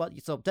stomach does a lot.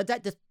 So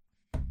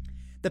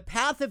the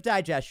path of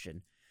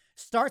digestion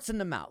starts in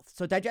the mouth.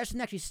 So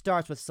digestion actually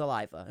starts with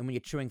saliva and when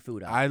you're chewing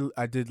food up.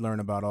 I did learn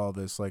about all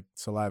this. Like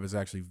saliva is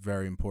actually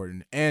very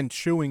important, and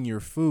chewing your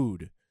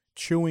food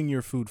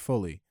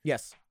fully.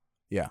 Yes.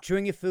 Yeah.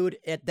 Chewing your food.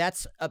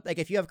 That's like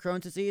if you have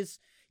Crohn's disease,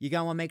 you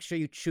gotta want to make sure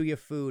you chew your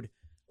food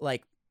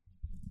like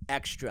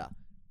extra.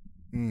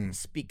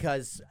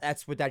 Because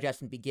that's where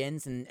digestion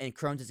begins, and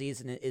Crohn's disease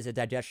is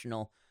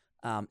a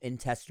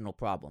intestinal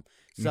problem.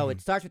 So it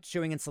starts with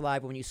chewing and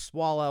saliva. When you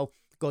swallow,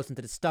 it goes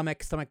into the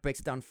stomach. Stomach breaks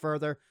it down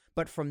further,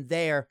 but from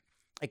there,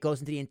 it goes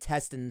into the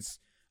intestines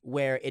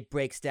where it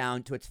breaks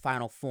down to its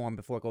final form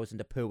before it goes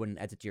into poo and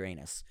as its your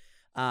anus.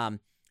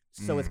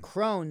 So with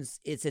Crohn's,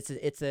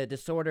 it's a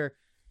disorder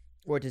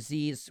or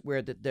disease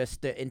where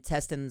the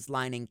intestines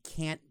lining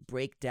can't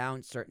break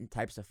down certain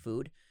types of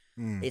food.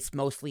 It's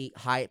mostly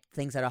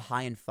things that are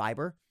high in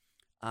fiber.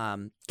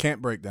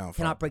 Can't break down.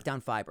 Cannot break down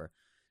fiber.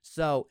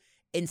 So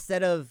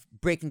instead of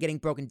getting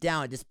broken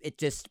down, it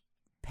just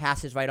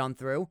passes right on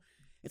through.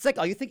 It's like,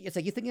 you think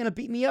you're gonna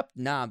beat me up?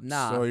 Nah.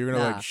 So you're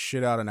gonna like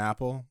shit out an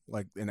apple,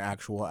 like an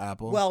actual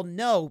apple? Well,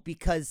 no,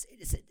 because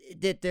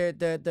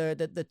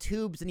the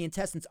tubes in the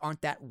intestines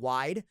aren't that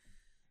wide,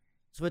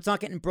 so it's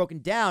not getting broken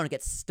down. It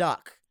gets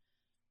stuck.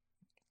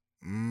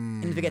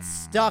 And if it gets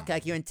stuck,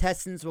 like your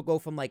intestines will go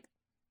from like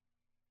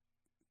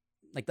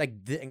I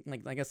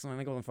guess I'm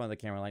gonna go in front of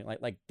the camera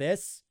like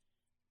this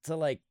to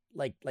like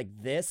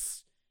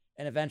this,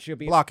 and eventually it'll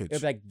be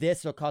like this.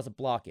 It'll cause a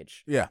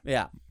blockage. Yeah.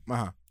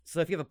 So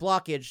if you have a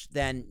blockage,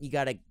 then you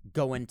gotta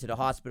go into the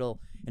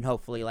hospital, and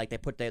hopefully like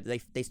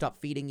they stop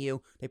feeding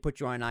you. They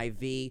put you on an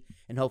IV,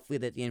 and hopefully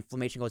that the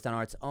inflammation goes down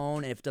on its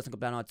own. And if it doesn't go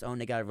down on its own,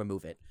 they gotta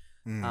remove it.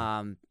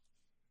 So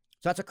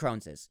that's what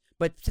Crohn's is.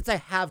 But since I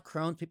have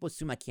Crohn's, people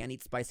assume I can't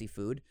eat spicy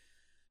food,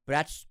 but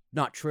that's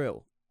not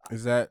true.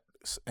 Is that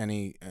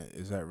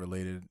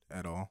related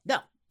at all? No,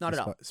 not at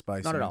all.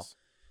 Spiciness? Not at all.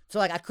 So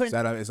like I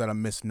couldn't. Is that a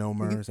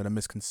misnomer? Is that a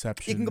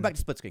misconception? You can go back to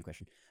split screen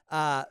question.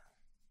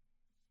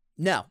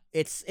 No,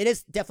 it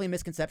is definitely a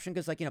misconception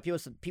because like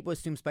people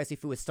assume spicy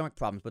food is stomach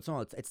problems, but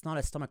it's not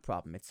a stomach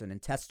problem. It's an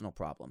intestinal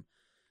problem.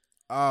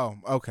 Oh,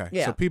 okay.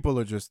 Yeah. So people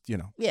are just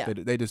yeah.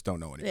 they just don't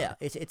know anything. Yeah,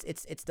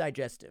 it's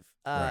digestive.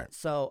 Right.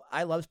 So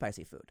I love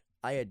spicy food.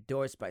 I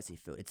adore spicy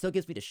food. It still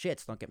gives me the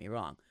shits. Don't get me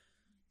wrong,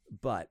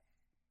 but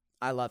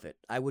I love it.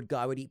 I would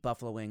eat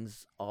buffalo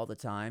wings all the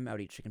time. I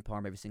would eat chicken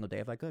parm every single day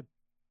if I could.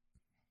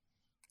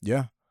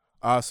 Yeah.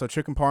 So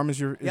chicken parm is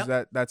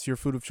that's your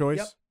food of choice?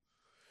 Yep.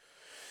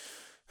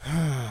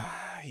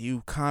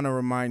 You kind of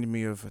remind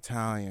me of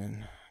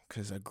Italian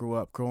because I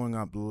growing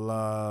up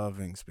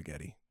loving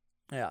spaghetti.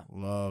 Yeah.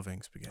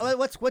 Loving spaghetti. Oh,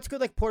 what's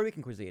good like Puerto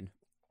Rican cuisine?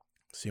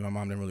 See, my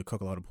mom didn't really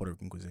cook a lot of Puerto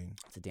Rican cuisine.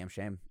 It's a damn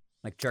shame.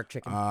 Like jerk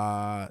chicken.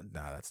 Nah,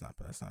 that's not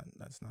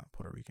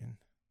Puerto Rican.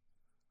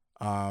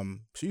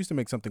 She used to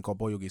make something called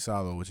pollo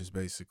guisado, which is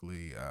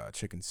basically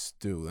chicken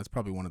stew. That's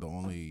probably one of the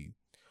only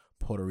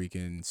Puerto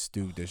Rican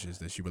stew dishes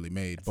that she really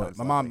made. But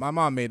my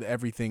mom made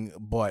everything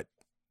but,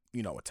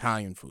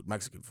 Italian food,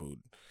 Mexican food,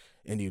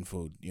 Indian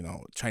food,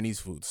 Chinese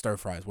food, stir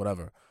fries,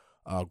 whatever,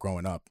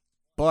 growing up.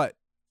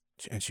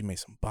 And she made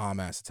some bomb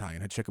ass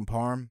Italian. Her chicken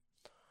parm,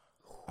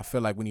 I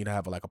feel like we need to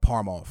have a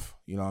parm off.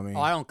 You know what I mean?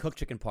 Oh, I don't cook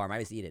chicken parm. I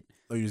just eat it.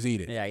 Oh, you just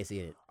eat it? Yeah, I just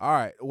eat it. All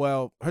right.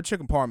 Well, her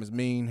chicken parm is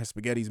mean. Her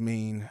spaghetti's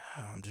mean.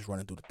 I'm just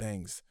running through the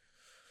things.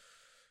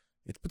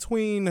 It's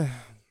between.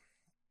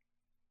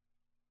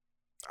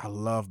 I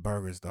love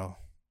burgers though.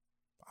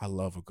 I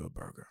love a good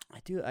burger.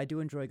 I do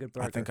enjoy a good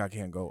burger. I think I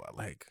can't go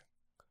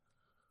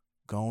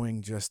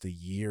going just a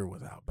year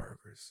without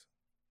burgers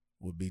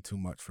would be too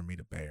much for me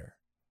to bear.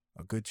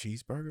 A good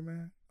cheeseburger,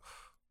 man.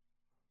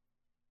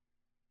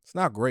 It's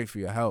not great for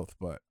your health,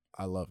 but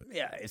I love it.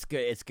 Yeah, it's good.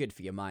 It's good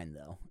for your mind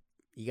though.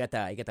 You get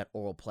that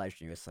oral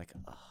pleasure. You're just like,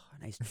 oh,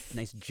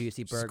 nice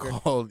juicy burger. It's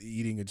called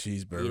eating a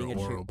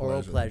cheeseburger.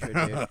 Oral pleasure,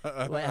 dude.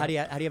 How do you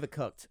have it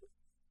cooked?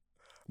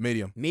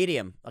 Medium.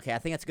 Medium. Okay, I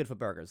think that's good for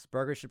burgers.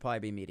 Burgers should probably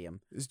be medium.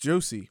 It's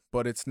juicy,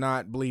 but it's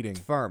not bleeding. It's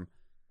firm.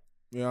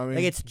 You know what I mean?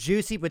 Like it's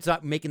juicy, but it's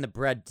not making the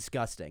bread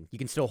disgusting. You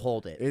can still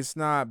hold it. It's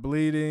not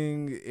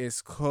bleeding.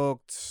 It's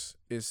cooked.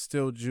 It's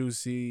still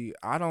juicy.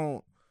 I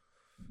don't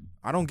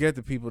get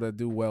the people that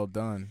do well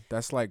done.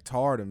 That's like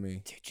tar to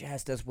me. Dude,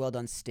 Jazz does well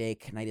done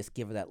steak, and I just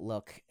give her that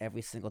look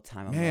every single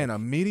time. A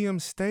medium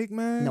steak,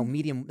 man? No,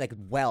 medium, like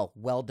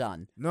well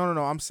done. No.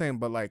 I'm saying,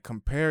 but like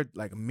compared,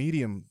 like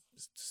medium,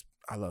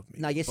 I love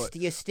medium. No,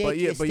 your steak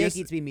needs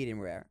to be medium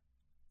rare.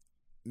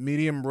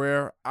 Medium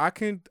rare, I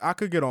could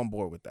get on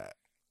board with that.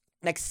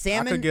 Like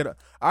salmon,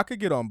 I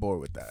could get on board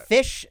with that.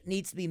 Fish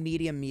needs to be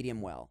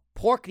medium well.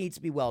 Pork needs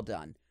to be well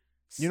done.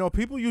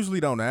 People usually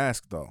don't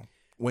ask though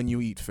when you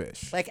eat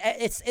fish. Like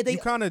you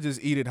kind of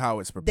just eat it how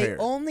it's prepared.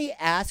 They only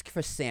ask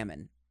for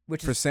salmon,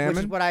 which is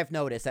what I've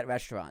noticed at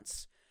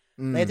restaurants.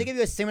 Like if they give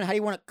you a salmon, how do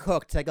you want it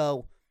cooked? I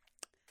go,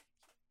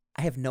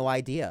 I have no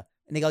idea.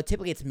 And they go,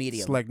 typically it's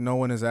medium. It's like no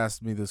one has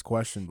asked me this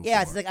question before.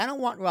 Yeah, it's like I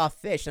don't want raw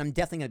fish. I'm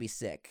definitely gonna be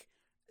sick.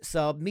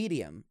 So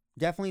medium,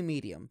 definitely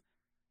medium.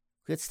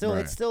 It's still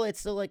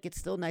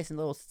nice and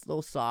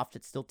little soft.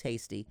 It's still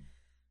tasty,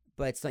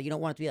 but it's like you don't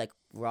want it to be like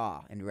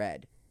raw and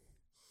red.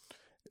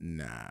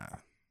 Nah.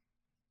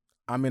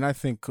 I mean, I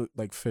think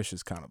like fish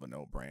is kind of a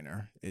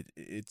no-brainer.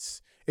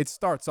 It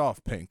starts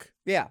off pink,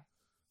 Yeah.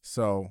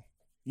 so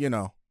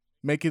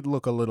make it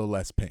look a little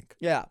less pink.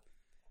 Yeah.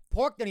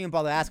 Pork, don't even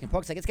bother asking.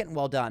 Pork's like, it's getting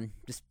well done.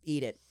 Just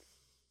eat it.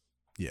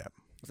 Yeah.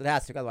 So it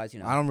has to, otherwise,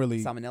 I don't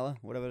really salmonella,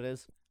 whatever it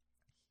is.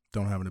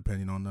 don't have an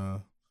opinion on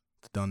the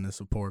doneness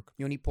of pork.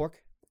 You don't eat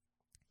pork?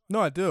 No,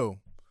 I do.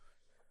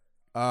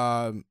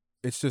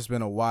 It's just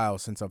been a while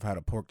since I've had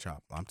a pork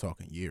chop. I'm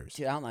talking years.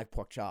 Dude, I don't like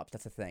pork chops.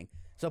 That's the thing.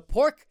 So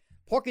pork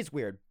is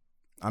weird.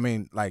 I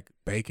mean, like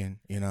bacon.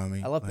 You know what I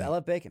mean? I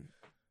love bacon.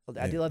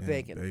 I do love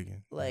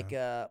bacon. Like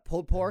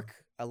pulled pork.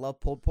 I love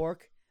pulled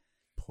pork.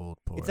 Pulled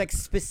pork. It's like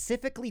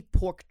specifically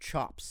pork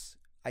chops.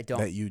 I don't.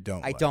 That you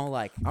don't. I don't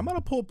like. I'm not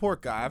a pulled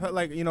pork guy. I've had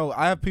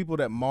I have people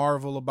that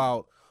marvel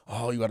about,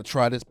 oh, you got to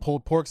try this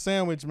pulled pork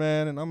sandwich,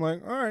 man, and I'm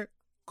like, all right,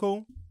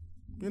 cool,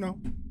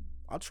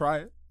 I'll try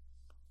it,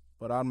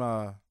 but I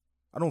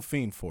don't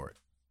fiend for it.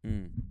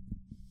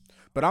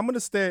 But I'm gonna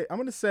say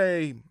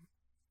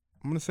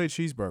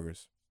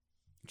cheeseburgers.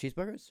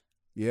 Cheeseburgers?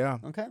 Yeah.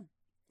 Okay.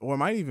 Or it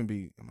might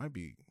be like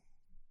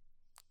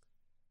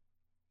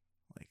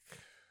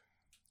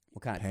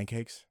What kind of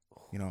pancakes.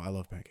 I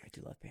love pancakes. I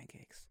do love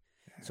pancakes.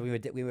 Yeah. So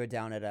we were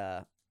down in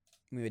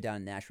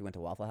Nashville. We went to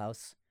Waffle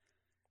House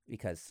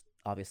because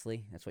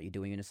obviously that's what you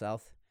do when you're in the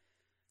South.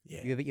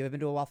 Yeah. You ever been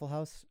to a Waffle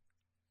House?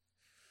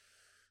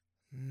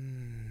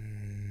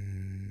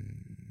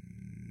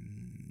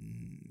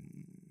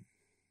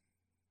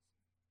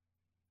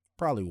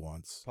 Probably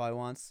once.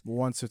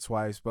 Once or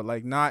twice, but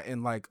like not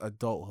in like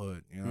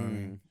adulthood. You know what I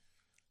mean?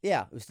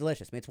 Yeah, it was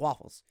delicious. I mean, it's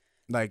waffles.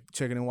 Like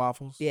chicken and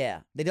waffles?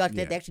 Yeah. They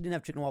actually didn't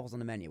have chicken and waffles on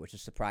the menu, which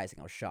is surprising.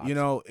 I was shocked.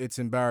 It's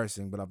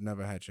embarrassing, but I've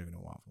never had chicken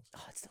and waffles.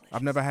 Oh, it's delicious.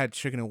 I've never had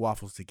chicken and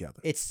waffles together.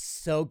 It's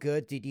so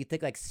good. Do you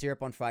think like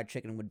syrup on fried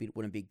chicken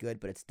wouldn't be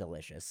good? But it's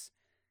delicious.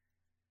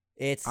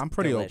 I'm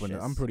pretty open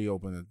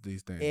to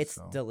these things. It's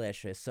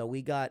delicious. So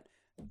I got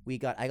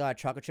a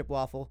chocolate chip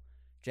waffle.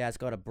 Jazz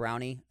got a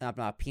brownie,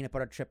 a peanut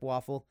butter chip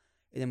waffle,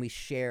 and then we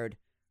shared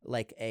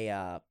like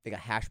a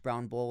hash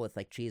brown bowl with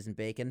like cheese and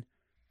bacon.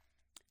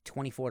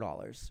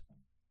 $24.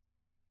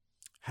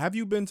 Have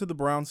you been to the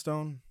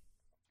Brownstone?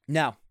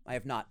 No, I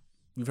have not.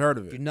 You've heard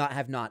of it?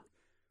 Have not.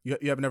 You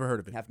have never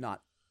heard of it? Have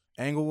not.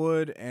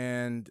 Englewood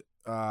and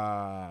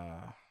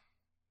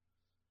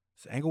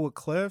Englewood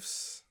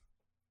Cliffs.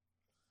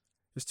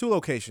 There's 2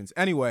 locations.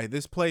 Anyway,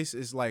 this place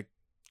is like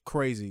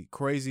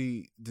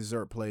crazy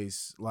dessert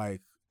place,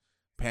 like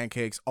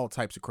pancakes, all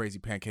types of crazy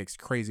pancakes,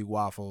 crazy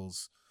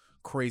waffles,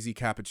 crazy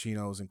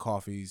cappuccinos and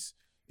coffees.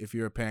 If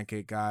you're a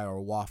pancake guy or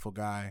a waffle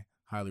guy,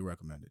 highly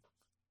recommended.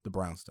 The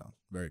Brownstone,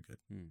 very good.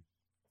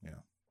 Yeah,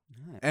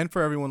 right. And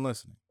for everyone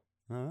listening,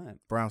 all right,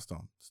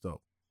 Brownstone, it's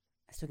dope.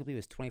 I still can't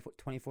believe it was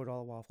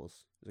 $24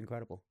 waffles. It was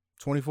incredible.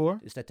 24?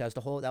 That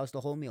was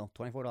the whole meal.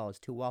 $24.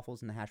 2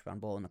 waffles and a hash brown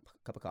bowl and a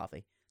cup of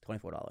coffee.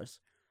 $24.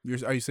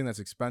 Are you saying that's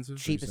expensive?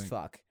 Cheap as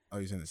fuck. Oh,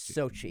 you're saying that's cheap.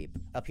 So cheap.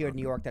 Up here in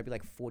New York, that'd be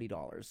like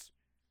 $40.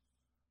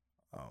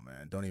 Oh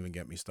man, don't even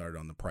get me started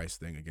on the price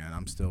thing again.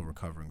 I'm still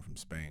recovering from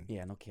Spain.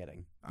 Yeah, no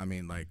kidding. I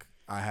mean, like,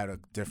 I had a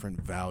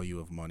different value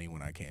of money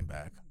when I came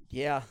back.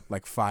 Yeah.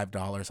 Like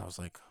 $5. I was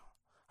like,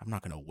 I'm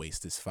not gonna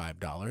waste this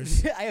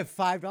 $5. I have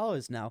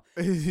 $5 now.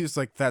 He's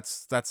like,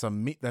 that's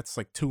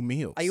like 2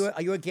 meals. Are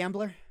you a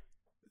gambler?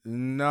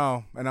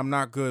 No, and I'm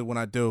not good when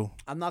I do.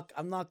 I'm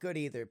not good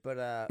either,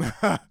 but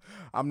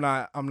I'm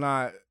not.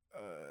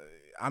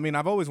 I mean,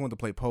 I've always wanted to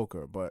play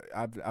poker, but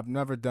I've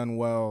never done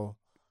well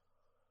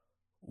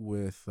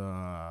with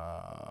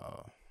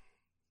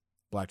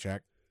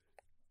blackjack.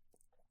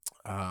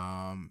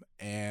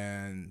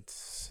 And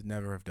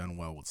never have done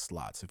well with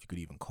slots, if you could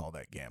even call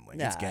that gambling.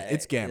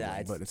 It's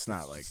gambling, but it's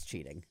not like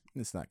cheating.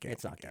 It's not gambling.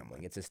 It's not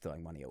gambling. It's just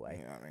throwing money away.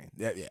 You know what I mean?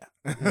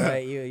 Yeah.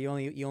 Right,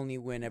 you only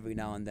win every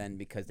now and then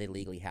because they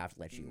legally have to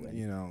let you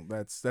win.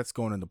 That's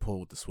going in the pool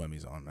with the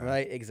swimmies on, man.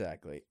 Right,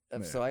 exactly.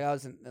 Yeah. So I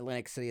was in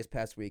Atlantic City this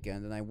past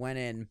weekend, and I went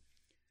in.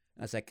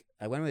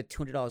 I went with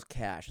 $200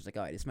 cash. I was like,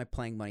 all right, this is my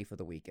playing money for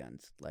the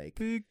weekend. Like,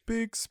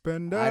 big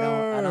spender. I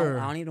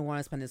don't even want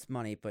to spend this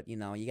money, but you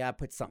gotta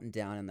put something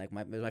down. And like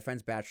it was my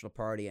friend's bachelor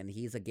party, and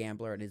he's a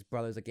gambler, and his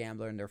brother's a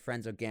gambler, and their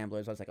friends are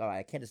gamblers. So I was like, all right,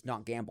 I can't just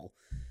not gamble.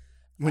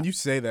 When you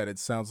say that, it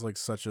sounds like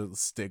such a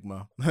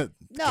stigma. No,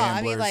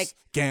 I mean like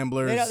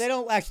gamblers. They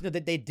don't actually. No,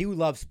 they do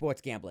love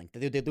sports gambling.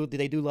 They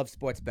do love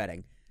sports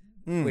betting,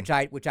 which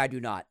I do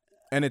not.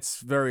 And it's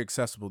very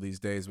accessible these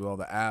days with all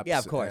the apps. Yeah,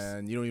 of course.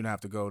 And you don't even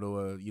have to go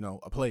to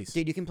a place.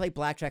 Dude, you can play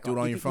blackjack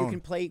on your phone. You can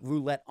play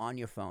roulette on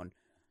your phone.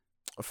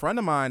 A friend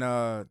of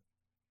mine,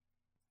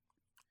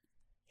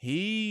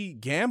 he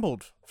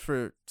gambled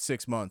for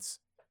 6 months.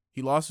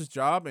 He lost his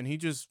job, and he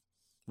just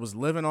was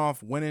living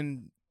off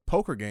winning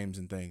poker games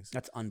and things.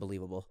 That's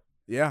unbelievable.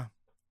 Yeah.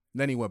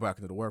 Then he went back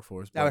into the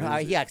workforce. He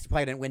probably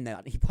didn't win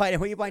that. He probably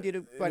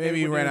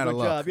maybe he ran out of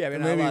luck. Yeah,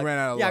 maybe he ran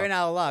out of luck. Yeah, ran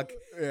out of luck.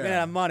 Yeah. Ran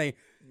out of money.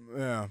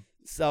 Yeah.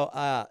 So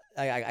I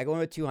go in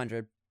with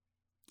 200.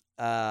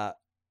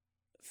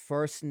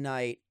 First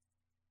night,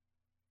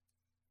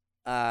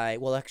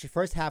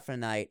 first half of the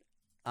night,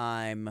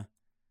 I'm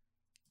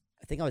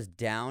I think I was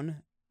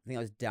down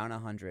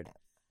 100,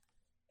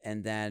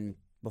 and then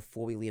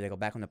before we leave, I go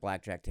back on the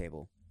blackjack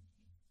table,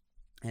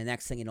 and the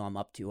next thing you know, I'm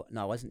up to.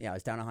 No, I wasn't. Yeah, I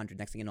was down 100.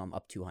 Next thing you know, I'm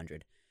up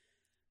 200.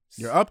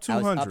 You're up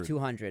 200. I was up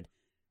 200.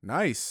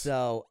 Nice.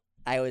 So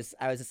I was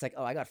just like,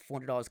 oh, I got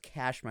 $400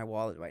 cash in my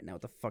wallet right now.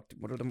 What the fuck?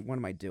 What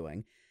am I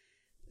doing?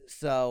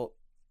 So,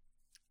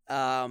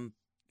 the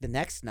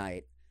next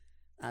night,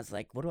 I was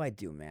like, what do I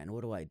do, man?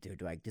 What do I do?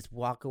 Do I just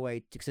walk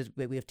away? Because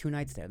we have 2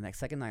 nights there. The next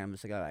second night, I'm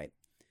just like, all right,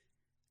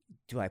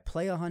 do I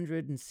play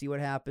 100 and see what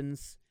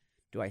happens?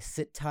 Do I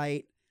sit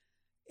tight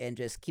and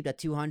just keep that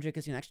 200?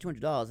 Because, you know, extra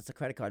 $200, it's a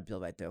credit card bill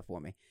right there for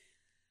me.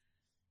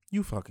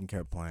 You fucking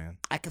kept playing.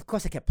 Of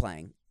course I kept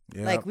playing.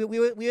 Yep. Like,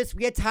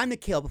 we had time to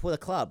kill before the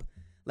club.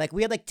 Like,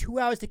 we had like 2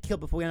 hours to kill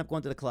before we ended up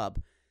going to the club.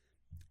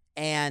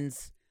 And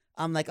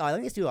I'm like, all right,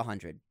 let me just do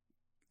 100.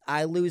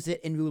 I lose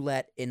it in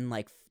roulette in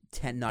like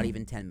 10, not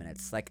even 10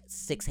 minutes. Like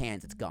 6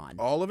 hands, it's gone.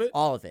 All of it?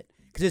 All of it.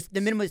 Because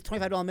the minimum is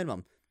 $25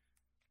 minimum.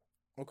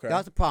 Okay. That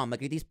was the problem. Like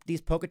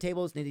these poker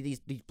tables,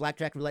 these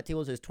blackjack roulette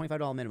tables, there's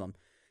 $25 minimum.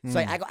 So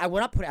I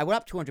went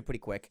up 200 pretty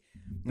quick,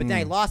 but then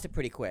I lost it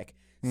pretty quick.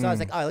 So I was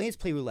like, all right, let me just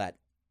play roulette.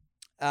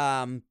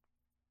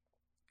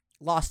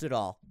 Lost it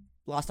all.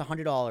 Lost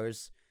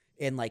 $100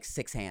 in like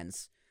 6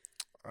 hands.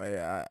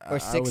 Or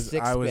six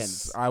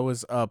spins. I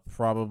was up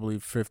probably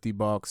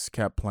 $50,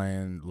 kept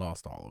playing,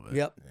 lost all of it.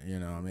 Yep. You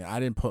know, I mean, I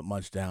didn't put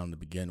much down to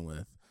begin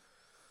with.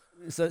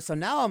 So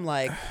now I'm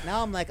like,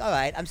 all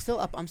right, I'm still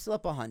up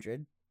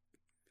 100.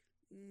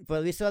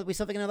 But we still have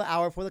like another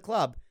hour for the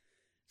club.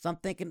 So I'm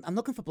thinking, I'm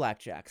looking for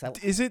blackjacks.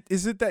 Is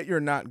it that you're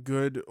not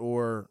good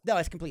or no?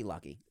 It's completely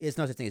lucky. There's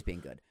no such thing as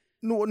being good.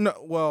 no?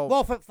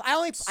 Well,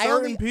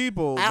 certain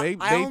people they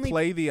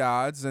play the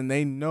odds and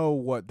they know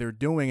what they're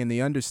doing and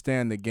they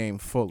understand the game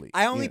fully.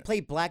 I only play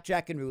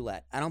blackjack and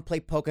roulette. I don't play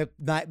poker.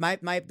 My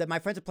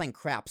friends are playing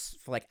craps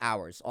for like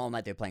hours all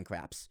night. They're playing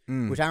craps,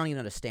 which I don't even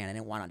understand. I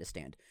didn't want to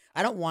understand.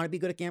 I don't want to be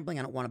good at gambling.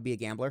 I don't want to be a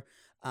gambler.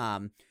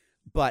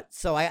 But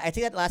so I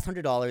take that last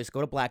 $100,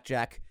 go to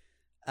blackjack,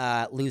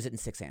 lose it in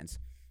 6 hands.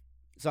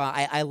 So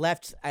I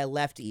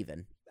left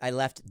even. I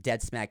left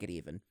dead smack at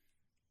even.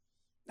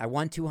 I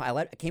won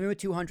I came in with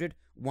 200,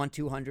 won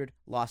 200,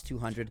 lost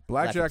 200.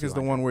 Blackjack is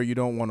the one where you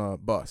don't want to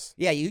bust.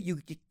 Yeah, you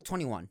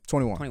 21.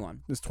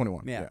 21. It's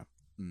 21. Yeah.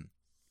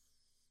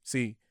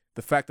 See,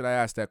 the fact that I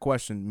asked that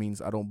question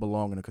means I don't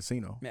belong in a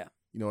casino. Yeah.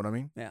 You know what I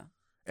mean? Yeah.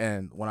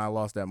 And when I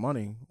lost that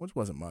money, which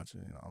wasn't much,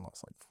 you know, I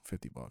lost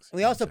like $50.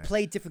 We also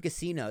played different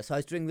casinos. So I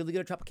was doing really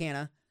good at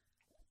Tropicana,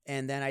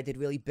 and then I did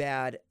really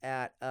bad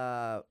at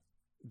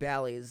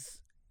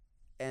Bally's,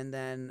 and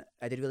then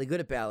I did really good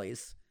at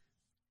Bally's,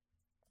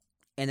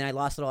 and then I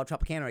lost it all at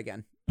Tropicana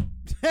again.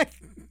 There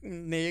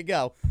you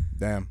go.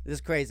 Damn. This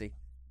is crazy.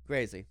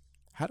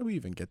 How do we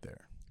even get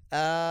there?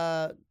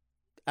 I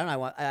don't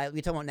know.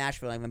 We talking about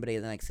Nashville. I remember the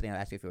next sitting. I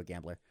asked you if you were a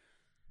gambler.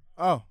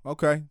 Oh,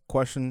 okay.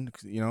 Question,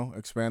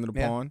 expanded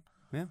upon.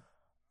 Yeah.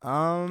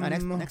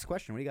 Next Next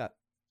question. What do you got?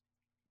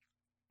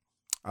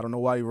 I don't know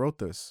why you wrote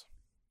this.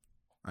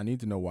 I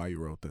need to know why you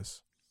wrote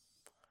this.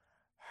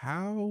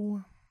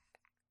 How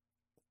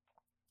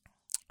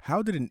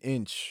did an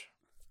inch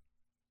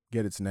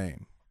get its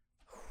name?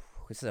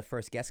 This is a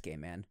first guess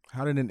game, man.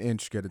 How did an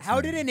inch get its name?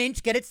 How did an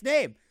inch get its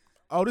name?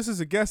 Oh, this is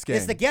a guess game.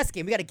 This is a guess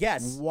game. We got to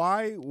guess.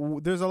 Why?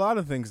 There's a lot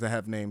of things that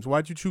have names.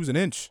 Why'd you choose an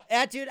inch?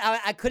 Yeah, dude,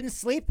 I couldn't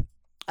sleep.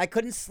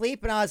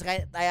 And I was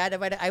like, I had to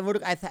write it.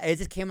 It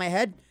just came in my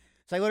head,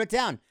 so I wrote it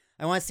down.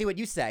 I want to see what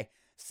you say.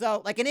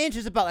 So, like, an inch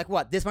is about, like,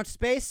 what, this much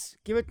space?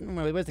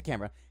 Where's the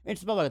camera? Inch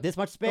is about, like, this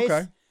much space?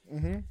 Okay.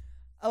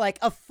 Mm-hmm. Like,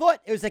 a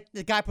foot, it was like,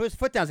 the guy put his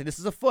foot down and said, this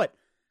is a foot.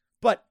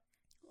 But,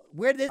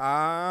 where did,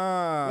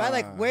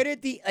 where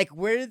did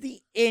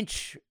the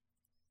inch?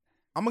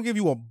 I'm going to give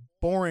you a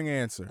boring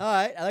answer. All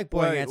right, I like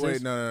boring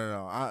answers. Wait,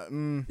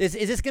 no. Is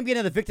this going to be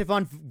another Victor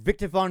Von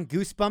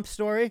Goosebump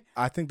story?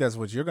 I think that's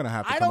what you're going to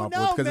have to I come don't up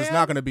know, with because it's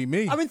not going to be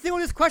me. I've been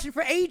thinking of this question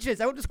for ages.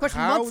 I wrote this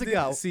question months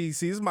ago. See,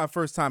 this is my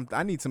first time.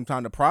 I need some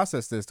time to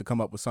process this to come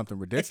up with something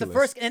ridiculous. It's the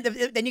first, and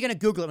then you're going to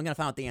Google it and I'm going to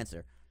find out the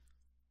answer.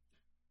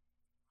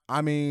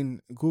 I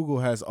mean, Google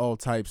has all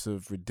types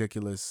of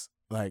ridiculous,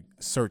 like,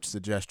 search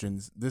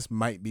suggestions. This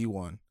might be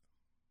one.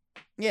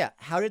 Yeah.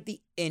 How did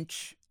the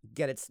inch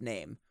get its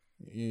name?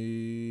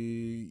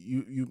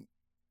 You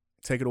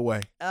take it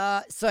away.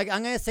 So I'm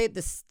gonna say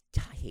this.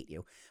 I hate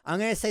you. I'm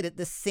gonna say that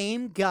the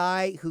same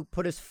guy who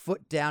put his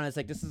foot down is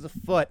like, this is a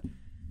foot.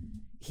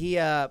 He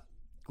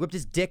whipped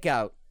his dick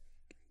out,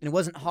 and it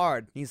wasn't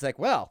hard. He's like,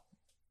 well,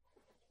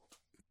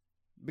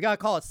 we gotta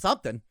call it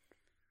something.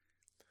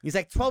 He's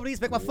like, 12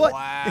 knees make my foot.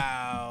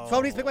 Wow.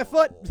 12 knees make my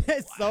foot.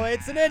 So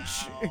it's an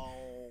inch.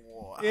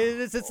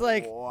 It's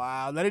like,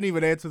 wow, that didn't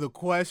even answer the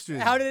question.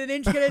 How did an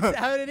inch get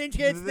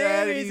its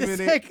name?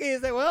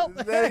 He's like, well,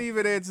 that didn't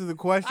even answer the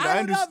question. I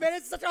don't know, man.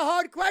 It's such a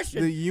hard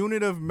question. The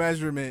unit of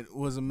measurement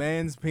was a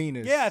man's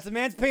penis. Yeah, it's a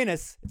man's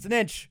penis. It's an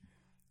inch.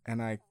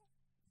 And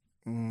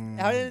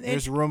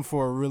there's room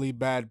for a really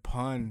bad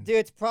pun. Dude,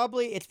 it's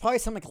probably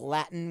some like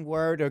Latin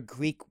word or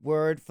Greek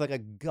word for like a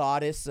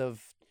goddess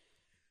of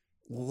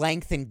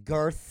length and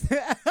girth.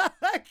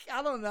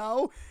 I don't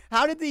know.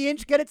 How did the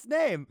inch get its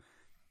name?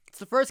 It's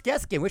the first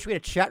guest game. Wish we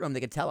had a chat room that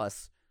could tell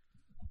us.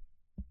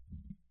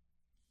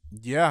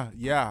 Yeah.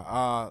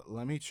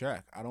 Let me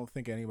check. I don't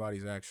think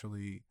anybody's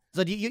actually.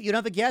 So do you don't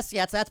have a guess?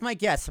 Yeah, that's my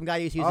guess. Some guy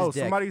who uses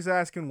dick. Somebody's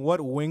asking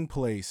what wing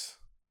place.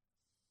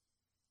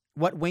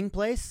 What wing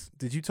place?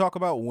 Did you talk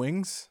about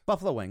wings?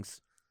 Buffalo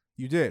Wings.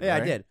 You did. Yeah,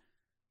 right? I did.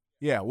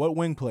 Yeah. What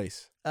wing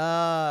place? That's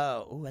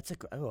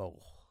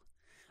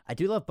I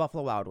do love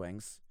Buffalo Wild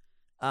Wings.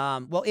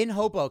 Well, in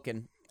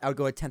Hoboken, I would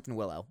go with 10th and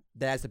Willow.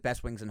 That has the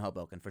best wings in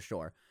Hoboken for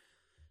sure.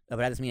 But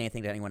that doesn't mean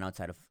anything to anyone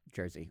outside of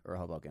Jersey or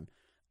Hoboken.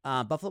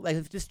 Buffalo, like,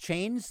 if this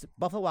changed,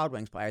 Buffalo Wild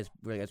Wings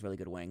probably has really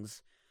good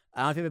wings. I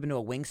don't know if you've ever been to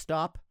a wing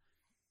stop.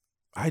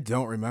 I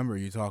don't remember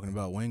you talking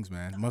about wings,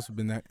 man. It must have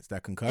been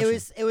that concussion.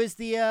 It was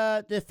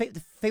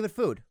the favorite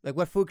food. Like,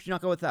 what food could you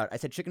not go without? I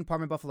said chicken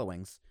parm and buffalo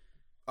wings.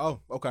 Oh,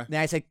 okay.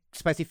 Then I said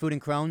spicy food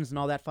and Crohn's and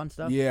all that fun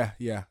stuff. Yeah.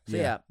 So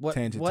yeah,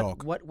 Tangent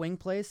talk. What wing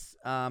place?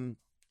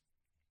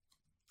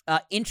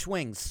 Inch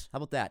Wings. How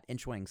about that?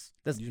 Inch Wings.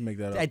 Did you make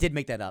that up? I did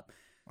make that up.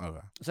 Okay.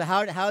 So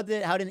how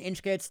did an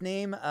inch get its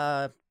name?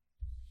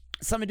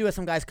 Something to do with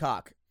some guy's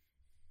cock.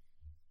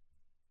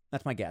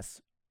 That's my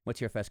guess. What's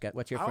your first guess?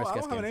 What's your first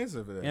guess? I don't have an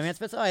answer for this. Yeah, I mean,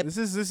 all right. This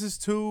is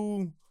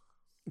too.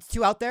 It's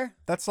too out there.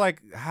 That's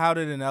like, how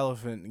did an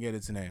elephant get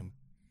its name?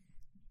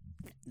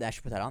 I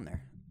should put that on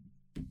there.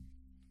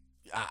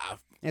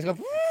 Let's go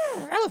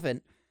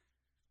elephant.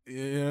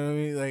 You know what I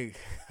mean? Like,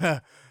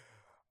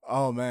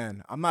 oh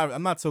man, I'm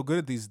not so good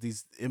at these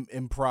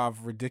improv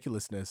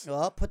ridiculousness.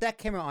 Well, put that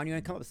camera on. You're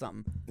gonna come up with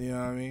something. You know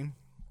what I mean?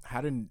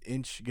 How did an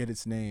inch get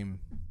its name?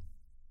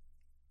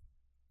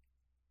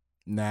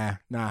 Nah.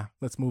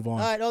 Let's move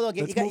on. All right,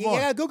 you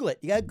gotta Google it.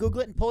 You gotta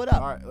Google it and pull it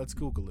up. All right, let's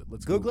Google it.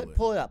 Google it.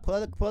 Pull it up. Pull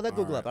that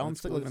Google up. I don't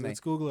stick looking at me.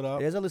 Let's Google it up.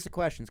 There's a list of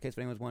questions in case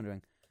anyone was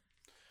wondering.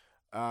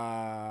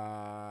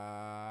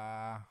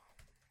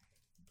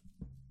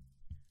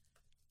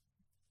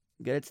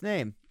 Get its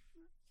name.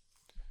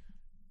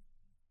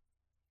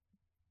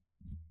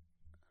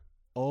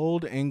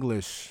 Old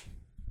English.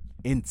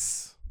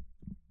 Ints.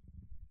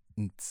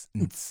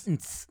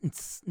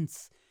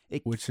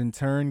 Which in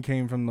turn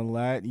came from the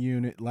Latin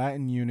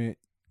unit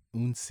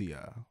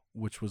uncia,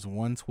 which was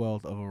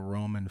 1/12 of a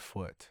Roman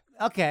foot.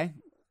 Okay.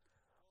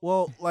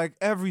 Well, like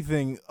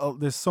everything,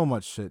 there's so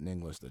much shit in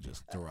English that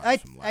just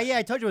derives from Latin. Yeah,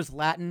 I told you it was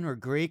Latin or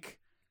Greek.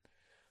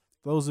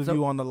 Those of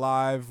you on the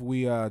live,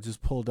 we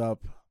just pulled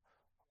up.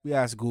 We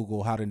asked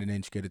Google, how did an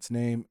inch get its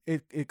name?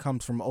 It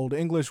comes from Old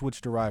English, which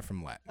derived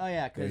from Latin. Oh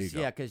yeah,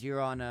 because you're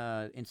on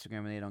Instagram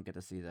and they don't get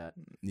to see that.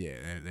 Yeah,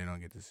 they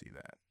don't get to see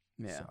that.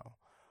 Yeah. So.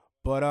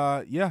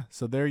 But yeah,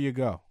 so there you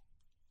go.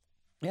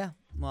 Yeah,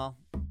 well,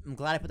 I'm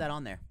glad I put that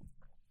on there.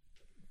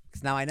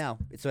 Because now I know.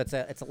 So it's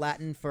a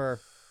Latin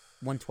for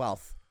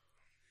 1/12.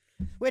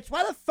 Which,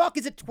 why the fuck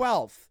is it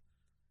 12?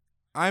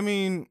 I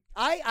mean,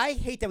 I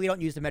hate that we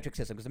don't use the metric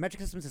system, because the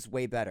metric system is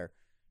way better.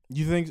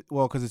 You think,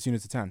 well, because it's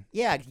units of 10.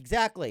 Yeah,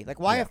 exactly. Like,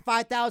 why are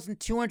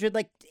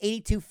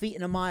 5,282 feet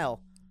in a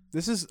mile?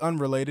 This is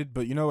unrelated,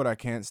 but you know what I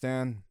can't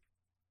stand?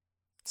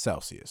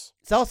 Celsius.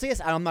 Celsius?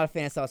 I'm not a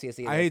fan of Celsius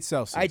either. I hate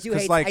Celsius. I do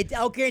hate,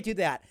 I'll guarantee you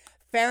that.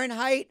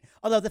 Fahrenheit,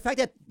 although the fact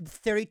that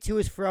 32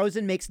 is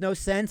frozen makes no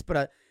sense,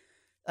 but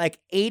like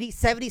 80,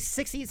 70,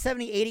 60,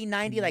 70, 80,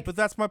 90, like... But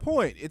that's my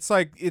point. It's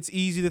like, it's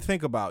easy to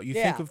think about. You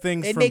think of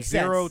things from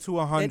 0 to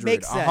 100. It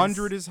makes sense.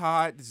 100 is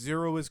hot,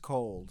 0 is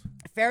cold.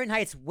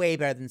 Fahrenheit's way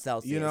better than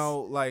Celsius. You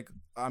know, like,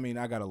 I mean,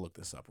 I got to look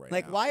this up right now.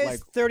 Like, why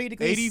is 30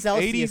 degrees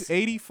Celsius...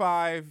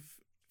 85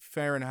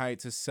 Fahrenheit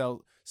to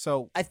Celsius.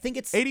 So I think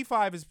it's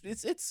 85 is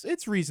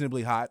it's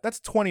reasonably hot. That's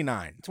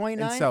 29.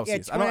 29 in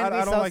Celsius. Yeah, 29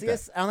 I don't like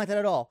that. I don't like that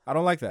at all. I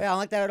don't like that. Yeah, I don't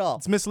like that at all.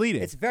 It's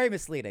misleading. It's very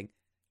misleading.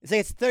 Say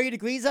it's 30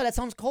 degrees out. That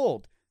sounds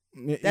cold.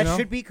 That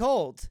should be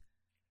cold.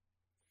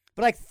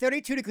 But like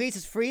 32 degrees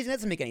is freezing. That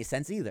doesn't make any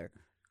sense either.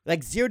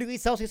 Like 0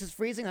 degrees Celsius is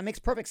freezing. That makes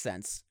perfect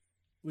sense.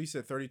 We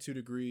said 32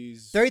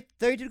 degrees.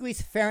 32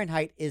 degrees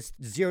Fahrenheit is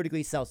 0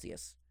 degrees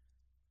Celsius.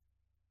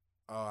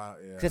 Oh,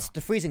 yeah. That's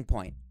the freezing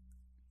point.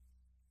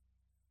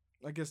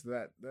 I guess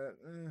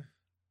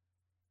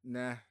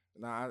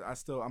I'm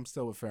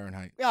still with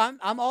Fahrenheit. Yeah,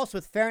 I'm also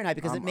with Fahrenheit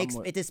because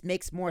it just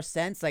makes more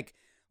sense. Like,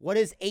 what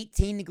is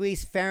 18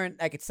 degrees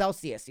Fahrenheit? Like, it's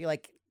Celsius. You're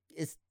like,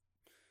 is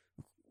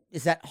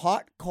that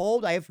hot,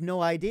 cold? I have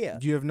no idea.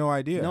 You have no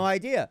idea. No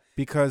idea.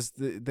 Because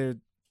they're.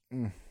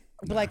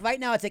 But like right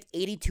now, it's like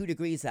 82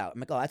 degrees out. I'm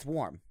like, oh, that's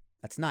warm.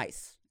 That's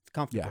nice. It's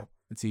comfortable. Yeah,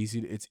 it's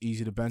easy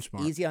to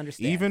benchmark. Easy to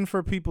understand. Even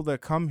for people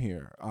that come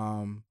here,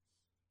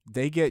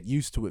 they get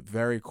used to it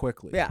very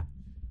quickly. Yeah.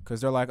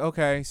 Because they're like,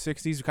 okay,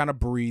 60s are kind of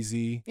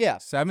breezy. Yeah.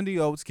 70,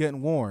 it's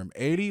getting warm.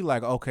 80,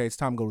 like, okay, it's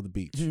time to go to the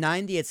beach.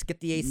 90, it's get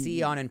the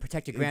AC on and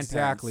protect your grandparents.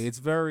 Exactly. It's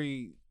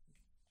very,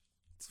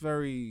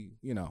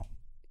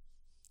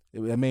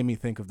 it made me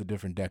think of the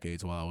different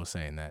decades while I was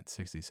saying that.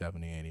 60,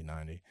 70, 80,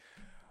 90.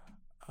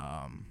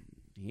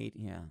 The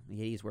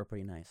 80s were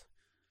pretty nice.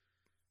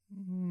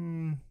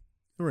 They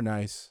were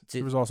nice.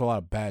 There was also a lot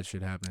of bad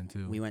shit happening,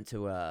 too. We went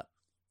to a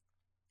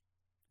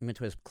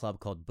club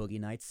called Boogie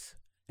Nights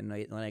in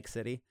Atlantic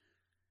City,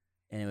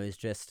 and it was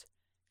just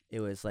It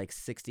was like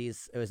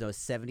 60s. It was those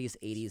 70s,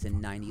 80s,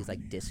 and 90s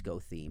like disco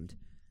themed.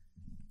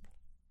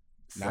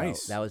 So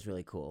Nice. That was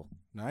really cool.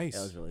 Nice.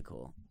 That was really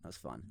cool. That was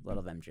fun. A lot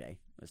of MJ. It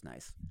was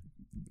nice.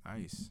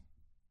 Nice.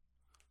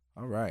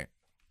 All right.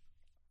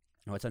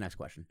 What's our next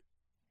question?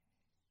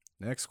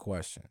 Next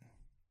question.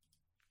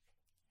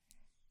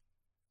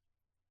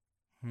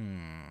 Do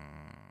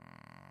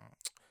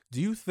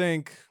you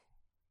think,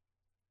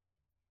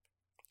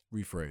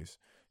 rephrase,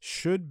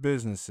 should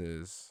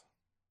businesses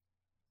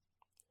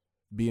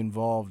be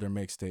involved or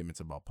make statements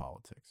about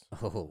politics?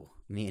 Oh,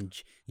 me and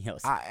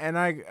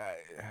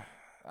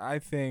I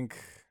think,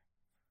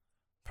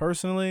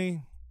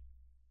 personally,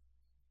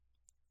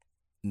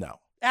 no.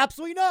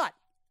 Absolutely not.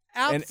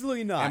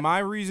 Absolutely not. And my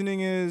reasoning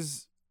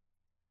is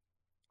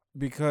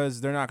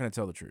because they're not going to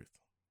tell the truth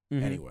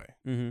anyway.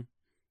 Mm-hmm.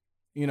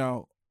 You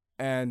know,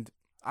 and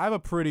I have a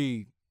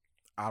pretty,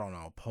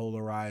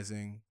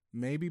 polarizing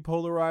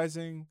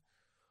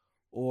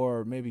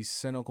or maybe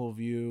cynical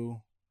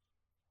view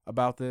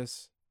about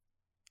this.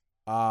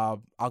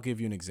 I'll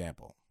give you an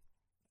example.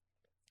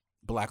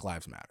 Black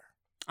Lives Matter.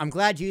 I'm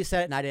glad you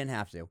said it and I didn't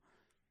have to.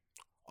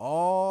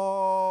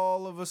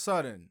 All of a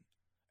sudden,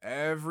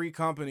 every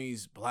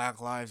company's Black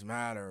Lives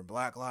Matter,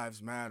 Black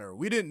Lives Matter.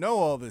 We didn't know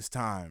all this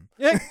time.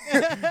 We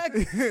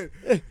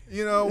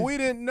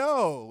didn't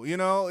know.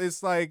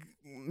 It's like,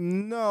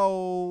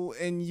 no,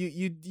 and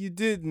you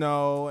did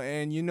know,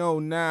 and you know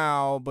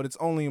now, but it's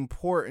only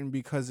important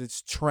because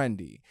it's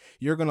trendy.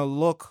 You're going to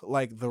look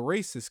like the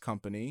racist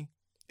company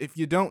if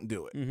you don't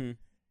do it. Mm-hmm.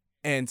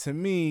 And to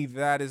me,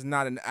 that is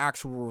not an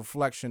actual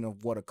reflection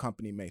of what a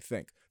company may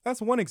think.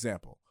 That's one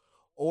example.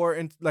 Or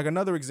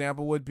another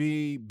example would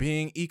be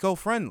being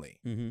eco-friendly.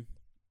 Mm-hmm.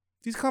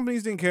 These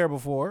companies didn't care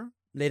before.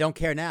 They don't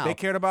care now. They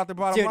cared about their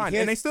bottom line,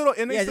 and they still don't.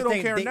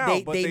 Don't care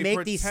now. But they make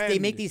pretend, they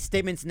make these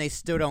statements and they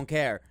still don't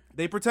care.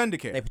 They pretend to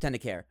care. They pretend to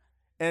care.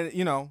 And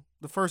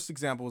the first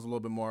example was a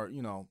little bit more,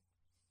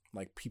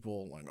 like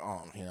people like,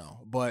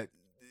 But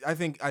I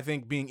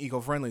think being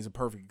eco-friendly is a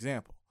perfect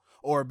example.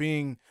 Or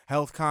being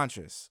health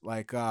conscious,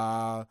 like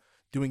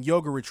doing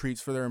yoga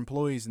retreats for their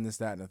employees and this,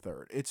 that, and the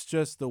third. It's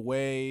just the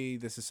way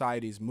the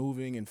society is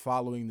moving and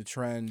following the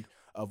trend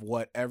of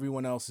what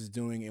everyone else is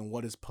doing and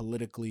what is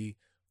politically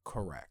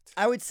correct.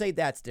 I would say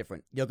that's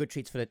different. Yoga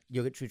retreats for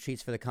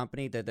the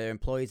company, their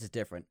employees is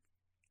different.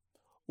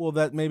 Well,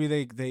 that maybe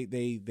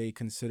they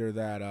consider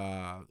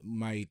that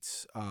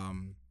might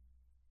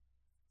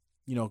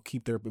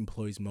keep their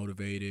employees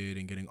motivated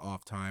and getting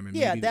off time. And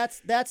yeah, maybe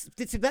that's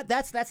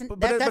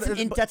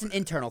an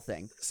internal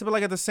thing. So, but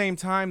like at the same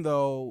time,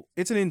 though,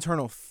 it's an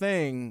internal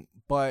thing,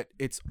 but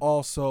it's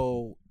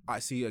also, I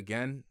see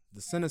again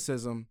the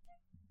cynicism.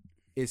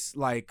 It's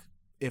like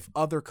if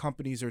other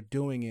companies are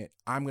doing it,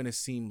 I'm going to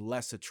seem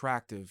less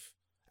attractive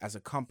as a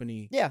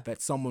company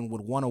that someone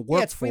would want to work for.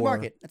 Yeah, it's free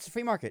market. It's a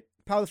free market.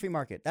 Power of the free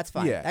market. That's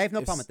fine. Yeah, I have no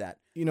problem with that.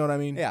 You know what I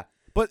mean? Yeah.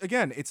 But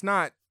again, it's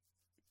not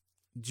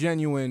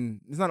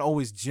genuine. It's not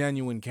always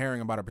genuine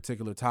caring about a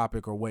particular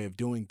topic or way of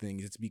doing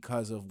things. It's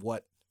because of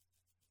what,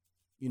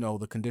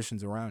 the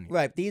conditions around you.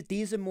 Right.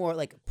 These are more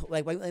like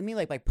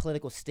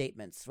political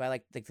statements, right?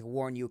 Like the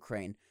war in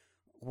Ukraine.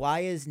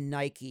 Why is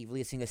Nike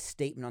releasing a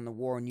statement on the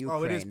war in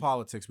Ukraine? Oh, it is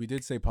politics. We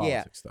did say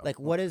politics, though. Like,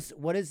 what is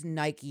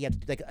Nike?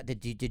 Like,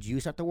 did you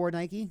start the war,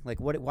 Nike? Like,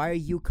 why are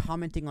you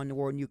commenting on the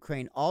war in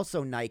Ukraine?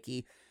 Also,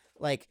 Nike,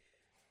 like,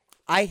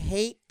 I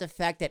hate the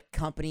fact that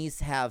companies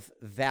have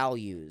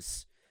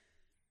values.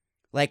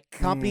 Like,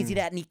 companies need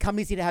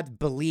to have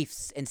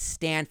beliefs and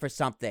stand for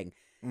something.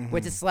 Mm-hmm.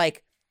 Which is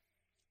like,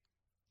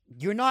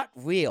 you're not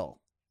real.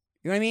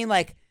 You know what I mean?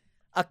 Like,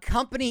 a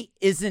company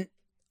isn't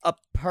a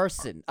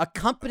person. A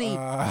company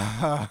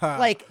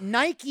like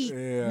Nike.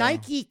 Yeah.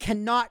 Nike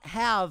cannot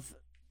have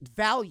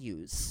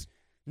values.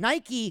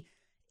 Nike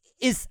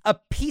is a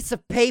piece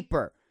of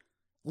paper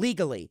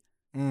legally.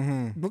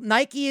 Mm-hmm.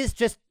 Nike is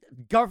just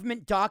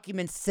government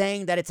documents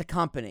saying that it's a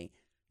company.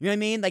 You know what I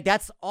mean? Like,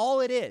 that's all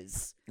it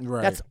is.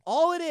 Right. That's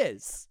all it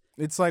is.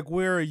 It's like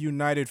we're a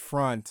united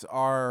front.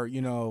 Our,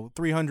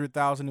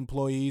 300,000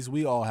 employees,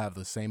 we all have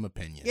the same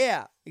opinion.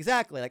 Yeah,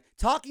 exactly. Like,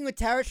 Talking with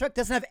Tarashuk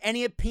doesn't have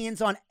any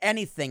opinions on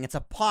anything. It's a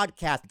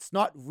podcast. It's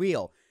not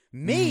real.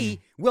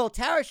 Me, Will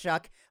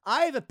Tarashuk,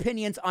 I have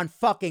opinions on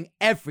fucking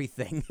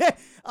everything.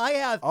 I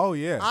have. Oh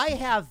yeah. I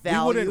have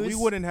values. We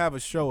wouldn't have a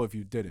show if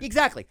you didn't.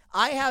 Exactly.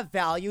 I have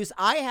values.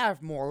 I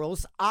have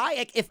morals.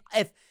 If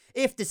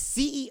the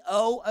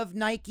CEO of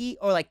Nike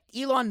or like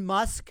Elon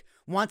Musk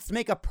wants to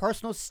make a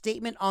personal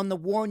statement on the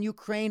war in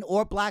Ukraine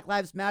or Black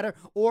Lives Matter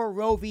or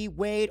Roe v.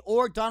 Wade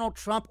or Donald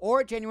Trump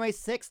or January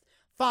 6th,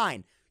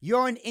 fine.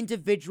 You're an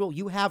individual.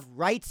 You have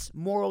rights,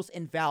 morals,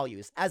 and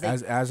values.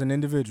 As an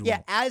individual.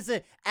 Yeah, as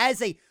a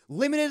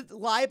limited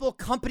liable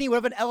company,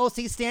 whatever an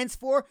LLC stands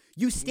for,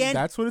 you stand.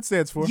 That's what it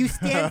stands for. You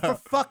stand for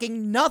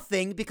fucking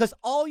nothing because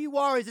all you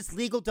are is this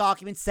legal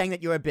document saying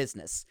that you're a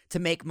business to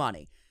make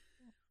money.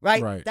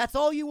 Right? That's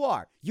all you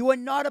are. You are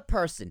not a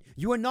person.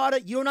 You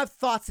don't have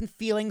thoughts and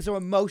feelings or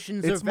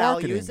emotions or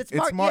values. It's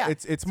marketing.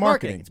 It's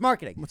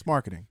marketing. It's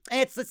marketing.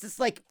 And it's just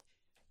like,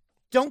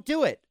 don't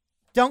do it.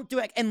 don't do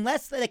it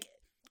unless it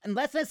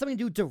has something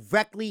to do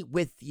directly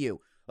with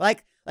you.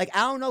 Like I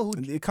don't know who.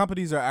 The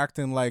companies are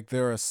acting like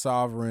they're a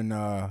sovereign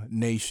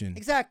nation.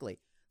 Exactly.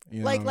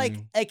 You know what I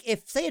mean?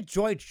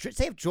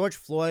 If George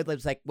Floyd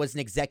was an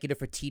executive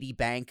for TD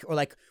Bank,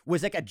 or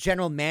was a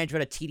general manager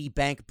at a TD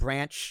Bank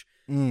branch,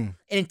 and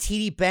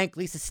TD Bank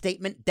released a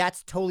statement,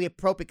 that's totally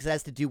appropriate because it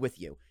has to do with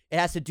you. It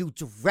has to do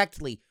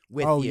directly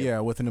with you. Oh yeah,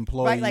 with an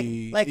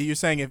employee. Right? You're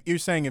saying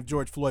if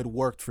George Floyd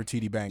worked for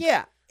TD Bank.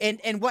 Yeah,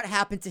 and what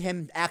happened to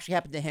him actually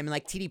happened to him,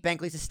 and TD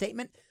Bank released a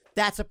statement,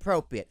 that's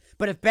appropriate.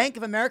 But if Bank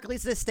of America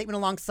releases a statement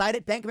alongside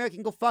it, Bank of America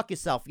can go fuck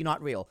yourself. You're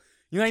not real.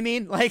 You know what I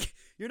mean?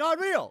 You're not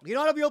real. You're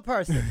not a real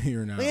person.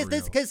 You're not real.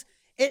 Because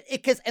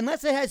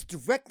unless it has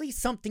directly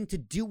something to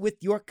do with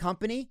your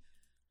company,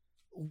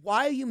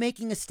 why are you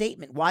making a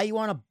statement? Why you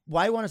want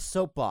a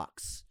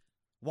soapbox?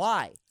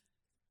 Why?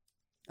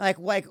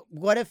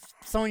 What if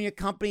someone in your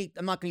company?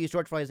 I'm not going to use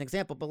George Floyd as an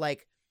example, but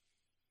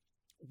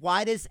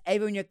why does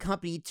everyone in your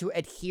company need to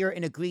adhere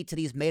and agree to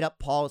these made up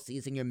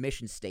policies in your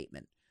mission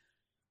statement?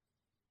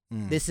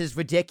 This is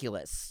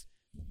ridiculous.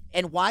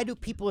 And why do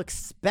people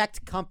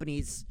expect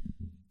companies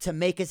to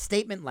make a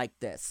statement like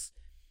this?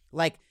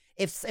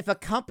 If a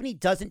company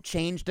doesn't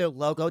change their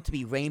logo to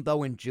be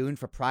rainbow in June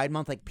for Pride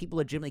Month, people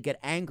legitimately get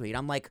angry. And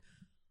I'm like,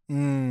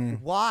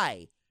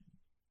 why?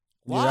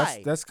 Why?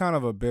 Yeah, that's kind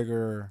of a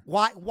bigger.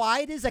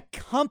 Why does a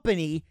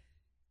company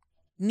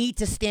need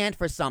to stand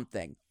for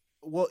something?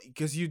 Well,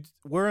 because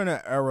we're in an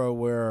era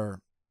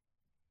where,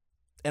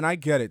 and I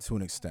get it to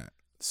an extent,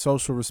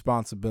 social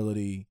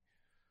responsibility.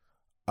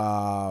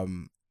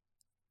 One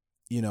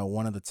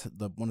of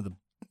the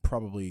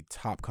probably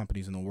top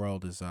companies in the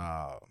world is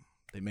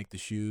they make the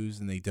shoes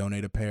and they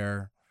donate a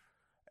pair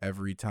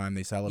every time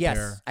they sell a pair.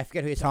 Yes, I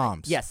forget who you're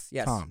Tom's. Yes.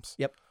 Tom's.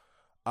 Yep.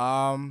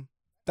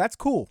 That's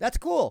cool. That's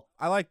cool.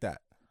 I like that.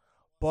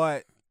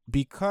 But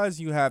because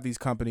you have these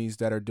companies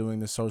that are doing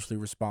the socially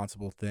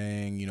responsible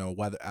thing,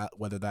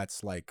 whether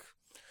that's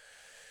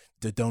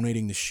the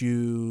donating the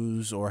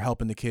shoes or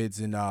helping the kids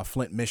in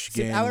Flint,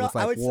 Michigan with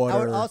water. I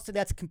would also say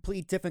that's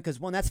completely different because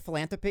one, that's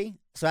philanthropy,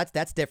 so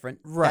that's different.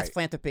 Right. That's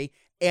philanthropy.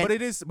 But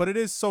it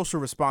is social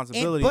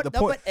responsibility. But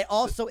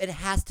it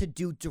has to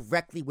do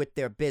directly with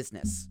their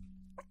business.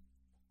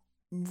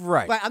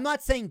 Right. I'm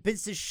not saying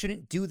businesses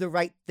shouldn't do the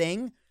right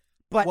thing,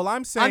 but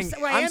I'm saying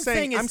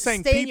stay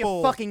in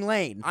your fucking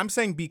lane. I'm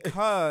saying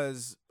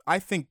because I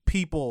think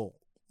people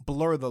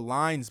blur the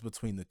lines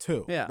between the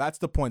two. Yeah. That's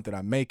the point that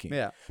I'm making.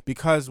 Yeah.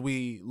 Because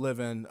we live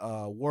in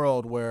a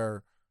world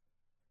where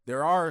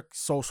there are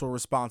social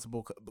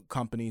responsible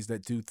companies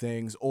that do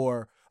things,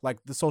 or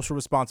the social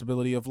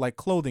responsibility of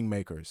clothing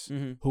makers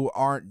who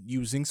aren't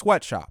using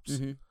sweatshops.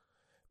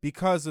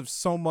 Because of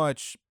so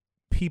much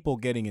people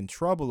getting in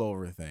trouble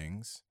over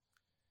things,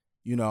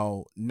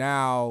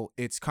 now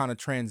it's kind of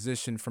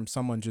transitioned from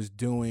someone just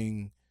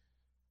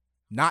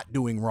not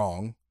doing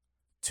wrong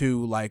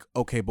to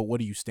okay, but what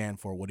do you stand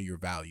for? What are your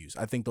values?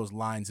 I think those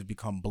lines have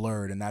become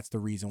blurred, and that's the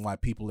reason why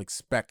people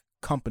expect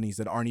companies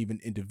that aren't even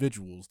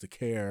individuals to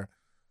care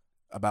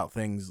about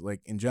things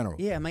in general.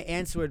 Yeah, my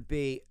answer would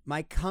be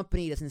my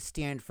company doesn't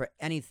stand for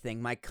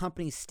anything. My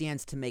company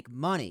stands to make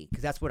money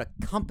because that's what a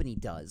company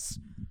does.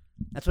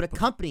 That's what a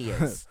company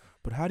is.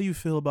 But how do you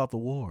feel about the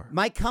war?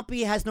 My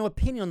company has no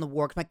opinion on the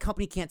war because my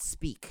company can't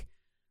speak.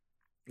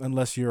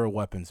 Unless you're a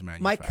weapons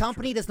manufacturer. My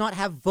company does not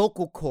have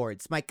vocal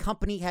cords. My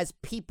company has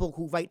people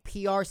who write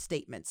PR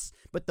statements,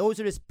 but those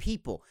are just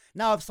people.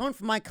 Now, if someone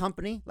from my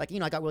company,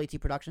 I got Willie T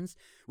Productions,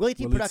 Willie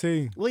T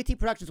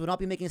Productions would not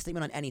be making a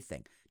statement on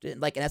anything. And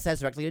that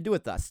has directly to do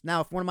with us. Now,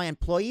 if one of my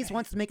employees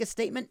wants to make a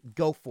statement,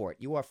 go for it.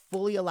 You are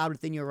fully allowed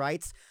within your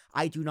rights.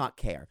 I do not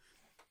care.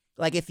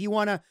 If you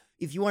want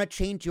to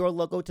change your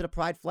logo to the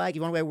pride flag,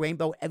 you want to wear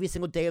rainbow every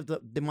single day of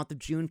the month of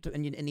June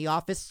in the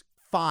office,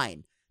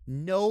 fine.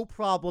 No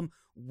problem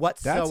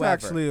whatsoever. That's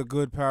actually a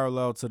good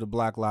parallel to the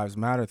Black Lives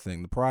Matter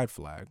thing, the pride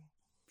flag.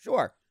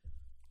 Sure.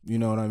 You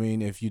know what I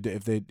mean? If you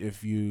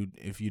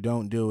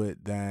don't do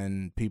it,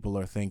 then people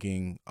are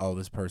thinking, oh,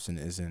 this person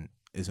isn't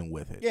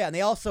with it. Yeah, and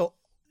they also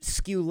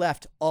skew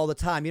left all the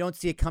time. You don't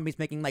see companies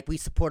making we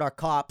support our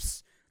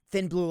cops,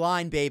 thin blue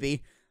line,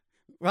 baby,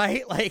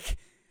 right?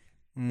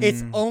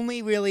 It's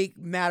only really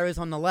matters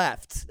on the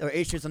left or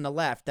issues on the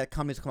left that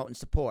companies come out and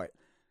support.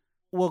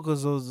 Well,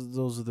 because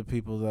those are the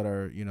people that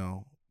are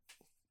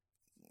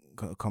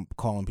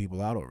calling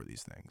people out over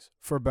these things,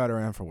 for better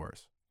and for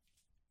worse.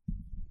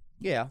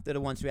 Yeah, they're the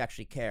ones who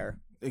actually care.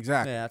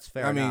 Exactly. Yeah, that's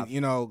fair enough. I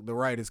mean, the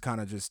right is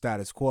kind of just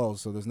status quo,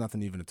 so there's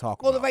nothing even to talk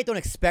about. Well, the right don't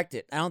expect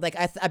it. I don't think.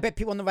 I bet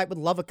people on the right would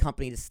love a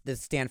company to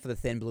stand for the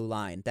thin blue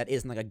line that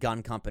isn't a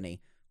gun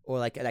company or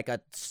like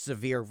a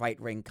severe right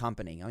wing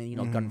company. I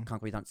mean, gun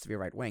companies aren't severe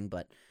right wing,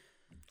 but.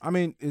 I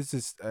mean, it's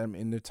just.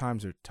 The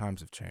times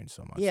have changed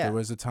so much. Yeah. There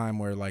was a time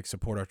where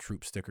support our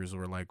troop stickers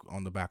were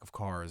on the back of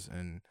cars,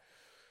 and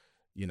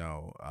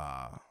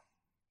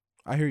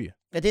I hear you.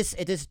 It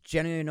just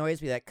genuinely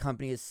annoys me that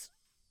companies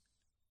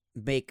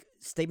make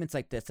statements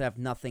like this that have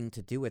nothing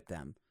to do with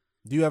them.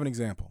 Do you have an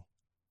example?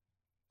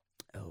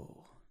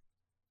 Oh,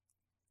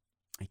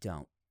 I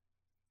don't.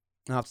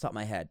 Off the top of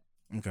my head.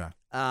 Okay.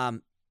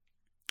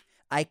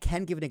 I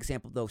can give an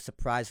example, though,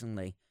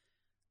 surprisingly,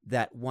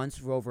 that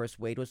once Roe vs.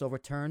 Wade was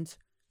overturned,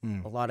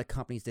 a lot of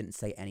companies didn't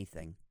say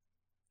anything.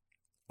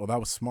 Well, that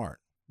was smart.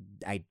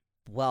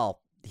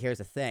 Well, here's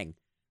the thing.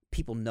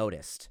 People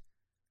noticed.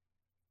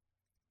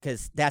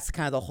 Because that's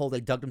kind of the hole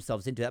they dug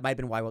themselves into. That might have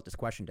been why I wrote this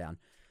question down.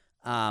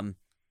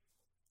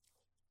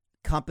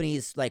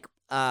 Companies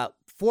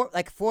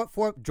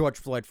for George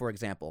Floyd, for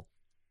example,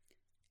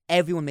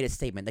 everyone made a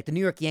statement. Like the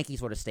New York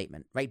Yankees wrote a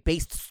statement, right?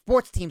 Based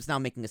sports teams now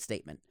making a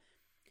statement.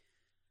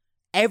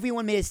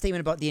 Everyone made a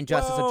statement about the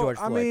injustice of George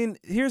Floyd. I mean,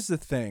 here's the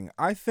thing.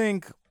 I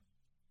think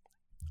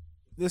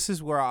this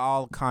is where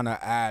I'll kind of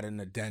add an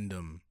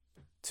addendum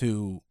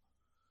to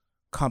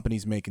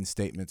companies making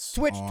statements.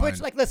 Twitch,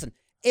 listen.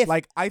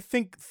 I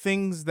think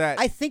things that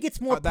it's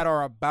more that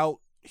are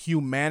about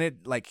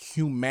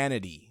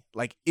humanity,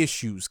 like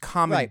issues,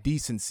 common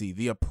decency,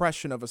 the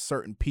oppression of a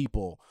certain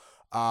people,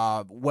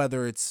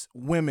 whether it's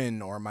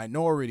women or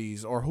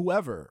minorities or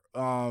whoever.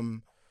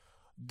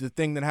 The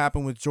thing that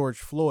happened with George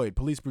Floyd,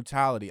 police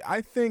brutality.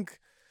 I think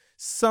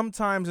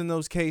sometimes in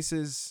those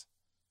cases,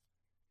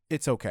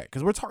 it's okay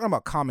because we're talking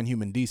about common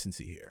human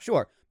decency here.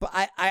 Sure, but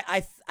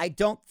I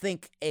don't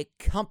think a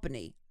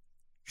company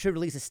should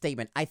release a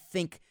statement. I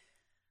think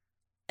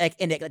the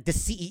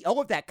CEO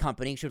of that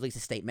company should release a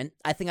statement.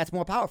 I think that's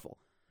more powerful.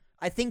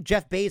 I think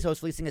Jeff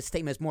Bezos releasing a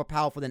statement is more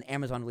powerful than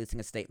Amazon releasing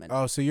a statement.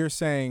 Oh, so you're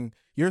saying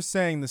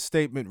the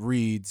statement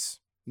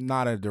reads,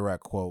 not a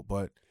direct quote,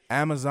 but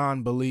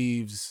Amazon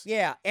believes.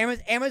 Yeah,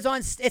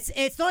 Amazon.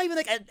 It's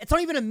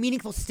not even a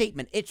meaningful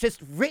statement. It's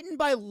just written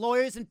by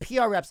lawyers and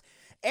PR reps.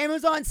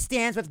 Amazon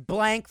stands with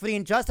blank for the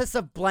injustice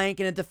of blank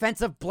and in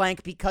defense of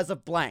blank because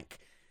of blank,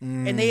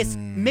 and they just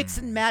mix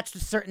and match to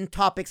certain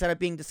topics that are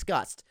being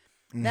discussed.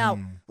 Now,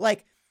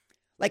 like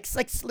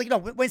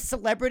when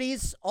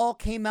celebrities all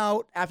came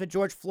out after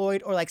George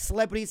Floyd, or like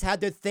celebrities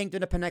had their thing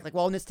during the pandemic, like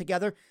wellness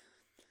together,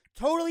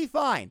 totally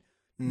fine.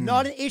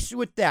 Not an issue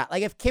with that.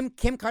 Like if Kim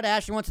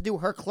Kardashian wants to do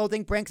her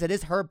clothing brand because it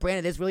is her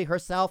brand, it is really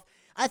herself.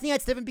 I think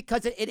that's different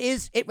because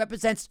it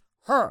represents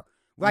her,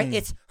 right?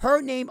 It's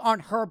her name on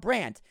her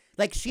brand.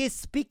 Like she is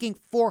speaking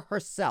for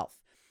herself.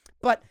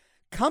 But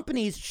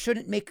companies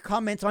shouldn't make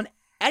comments on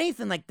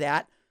anything like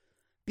that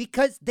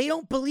because they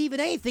don't believe in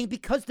anything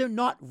because they're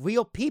not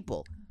real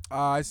people.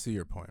 I see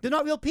your point. They're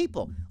not real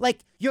people.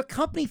 Like your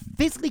company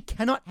physically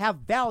cannot have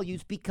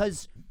values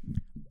because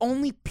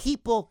only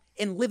people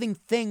and living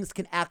things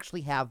can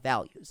actually have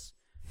values.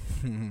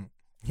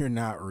 You're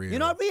not real. You're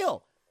not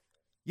real.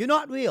 You're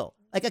not real.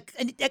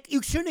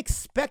 You shouldn't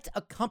expect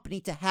a company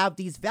to have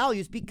these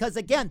values because,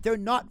 again, they're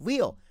not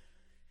real.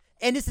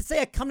 And just to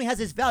say a company has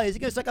these values,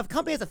 it's like if a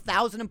company has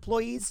 1,000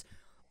 employees,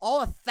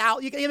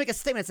 you can make a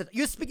statement that says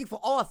you're speaking for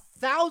all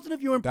 1,000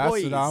 of your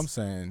employees. That's what I'm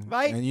saying,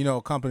 right? And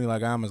a company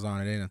like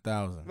Amazon, it ain't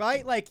 1,000,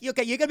 right? Like,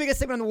 okay, you're gonna make a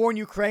statement on the war in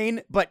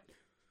Ukraine, but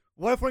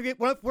what if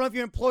one of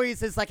your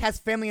employees has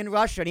family in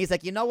Russia and he's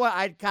like, you know what,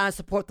 I kind of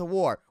support the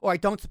war, or I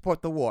don't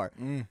support the war,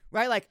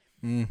 right? Like,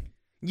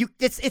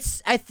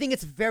 I think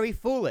it's very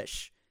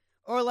foolish,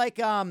 or like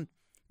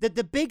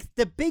the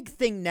big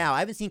thing now. I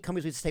haven't seen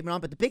companies release a statement on,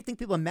 but the big thing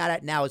people are mad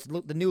at now is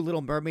the new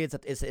Little Mermaid.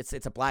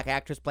 It's a black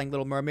actress playing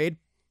Little Mermaid.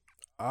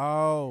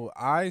 Oh,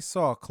 I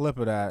saw a clip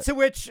of that. To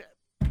which,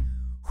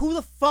 who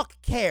the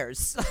fuck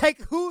cares?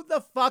 Like, who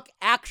the fuck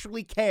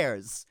actually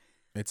cares?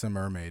 It's a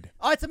mermaid.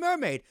 Oh, it's a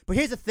mermaid. But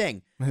here's the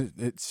thing.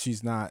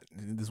 She's not.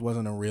 This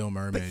wasn't a real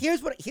mermaid.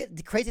 But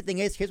the crazy thing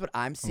is, here's what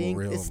I'm seeing.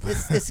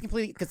 This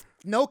completely, because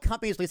no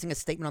company is releasing a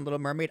statement on Little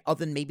Mermaid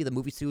other than maybe the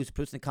movie studios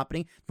producing the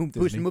company,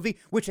 producing the movie,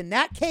 which in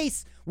that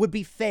case would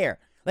be fair.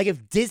 Like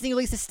if Disney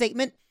released a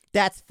statement,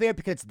 that's fair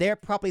because it's their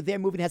property, their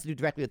movie, and it has to do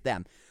directly with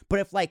them. But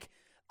if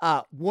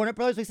Warner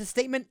Brothers released a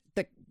statement,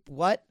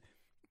 what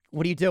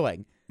are you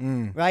doing?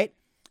 Right?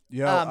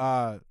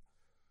 Yeah.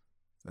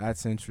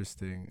 That's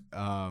interesting.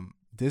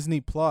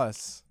 Disney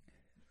Plus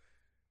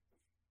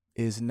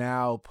is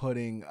now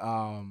putting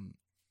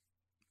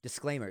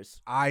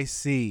disclaimers. I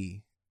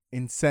see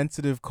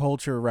insensitive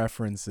culture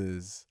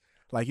references.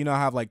 Like I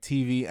have like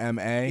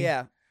TVMA.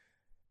 Yeah.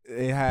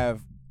 They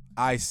have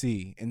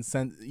IC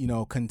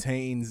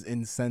contains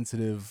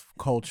insensitive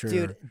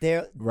culture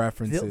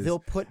references. They'll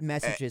put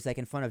messages like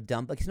in front of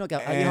Dumbo.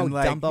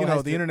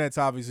 The internet's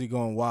obviously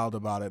going wild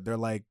about it. They're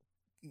like,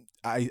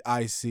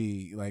 I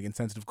see like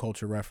insensitive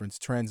culture reference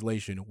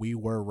translation. We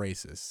were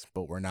racist,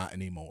 but we're not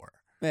anymore.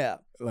 Yeah.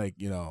 But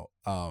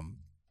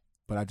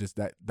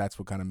that's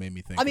what kind of made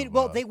me think. I mean,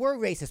 they were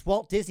racist.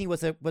 Walt Disney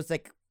was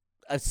like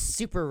a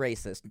super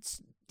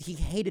racist. He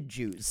hated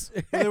Jews.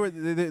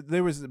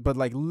 there was, but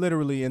like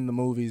literally in the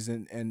movies,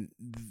 and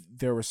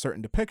there were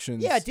certain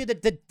depictions. Yeah, dude.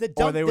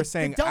 Or they were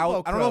saying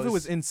out. I don't know if it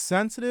was crows.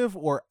 insensitive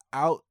or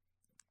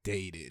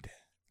outdated.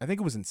 I think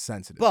it was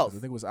insensitive. Both. I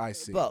think it was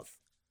IC. Both.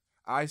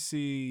 I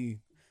see.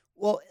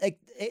 Well, like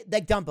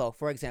Dumbo,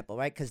 for example,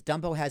 right? Because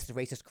Dumbo has the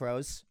racist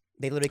crows.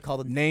 They literally call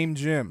them Name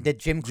Jim. The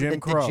Jim Crow.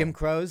 The Jim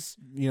Crows.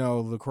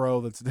 The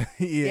crow that's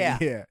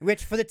yeah.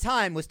 Which for the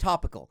time was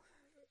topical,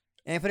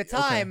 and for the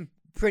time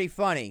pretty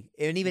funny,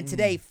 and even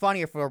today,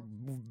 funnier for a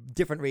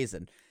different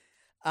reason.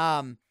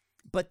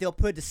 But they'll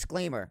put a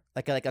disclaimer,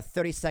 like a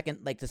 30-second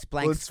this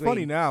blank Well, it's screen.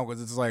 funny now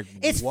because it's like,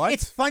 what?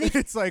 It's funny.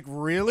 It's like,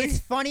 really? It's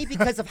funny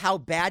because of how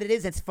bad it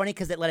is. It's funny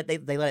because they let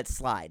it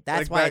slide.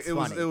 That's why it's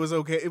funny. It was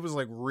okay. It was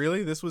like,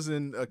 really? This was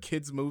in a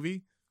kid's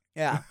movie?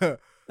 Yeah.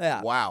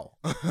 Yeah. Wow.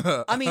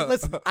 I mean,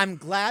 listen, I'm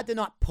glad they're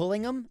not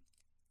pulling them.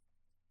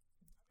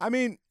 I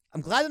mean,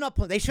 I'm glad they're not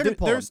pulling. They shouldn't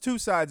pull There's them. two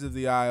sides of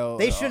the aisle.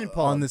 They shouldn't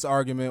pull on them. this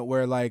argument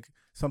where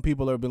some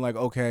people have been like,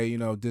 okay,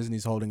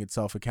 Disney's holding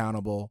itself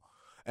accountable,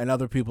 and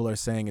other people are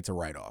saying it's a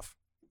write-off.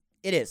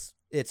 It is.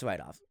 It's a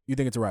write-off. You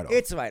think it's a write-off?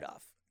 It's a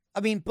write-off. I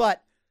mean,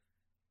 but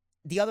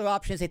the other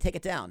option is they take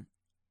it down,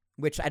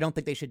 which I don't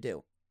think they should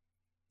do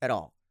at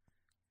all.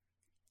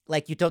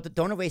 Like, you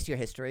don't erase your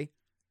history.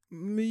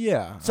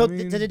 Yeah. So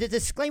the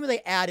disclaimer they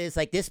add is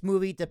this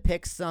movie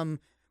depicts some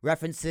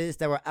references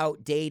that were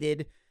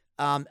outdated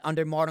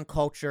under modern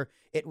culture.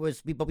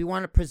 But we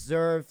want to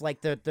preserve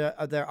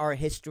our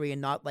history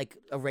and not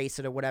erase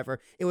it or whatever.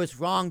 It was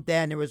wrong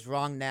then. It was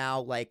wrong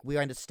now. We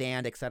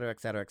understand, et cetera,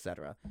 et cetera, et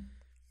cetera.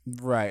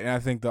 Right, and I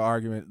think the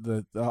argument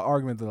that a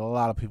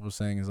lot of people are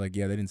saying is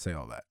yeah, they didn't say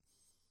all that.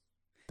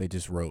 They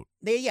just wrote.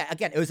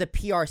 Again, it was a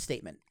PR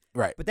statement.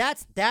 Right. But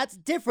that's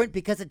different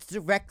because it's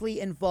directly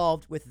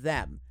involved with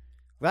them.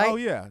 Right? Oh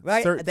yeah.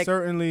 Right?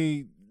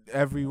 Certainly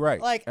every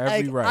right.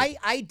 Every right.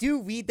 I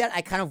do read that.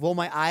 I kind of roll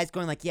my eyes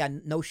going yeah,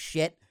 no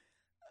shit.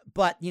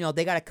 But,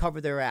 they got to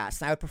cover their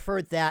ass. And I would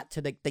prefer that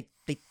to they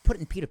put it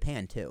in Peter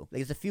Pan too.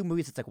 There's a few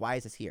movies it's why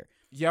is this here?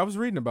 Yeah, I was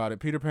reading about it.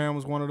 Peter Pan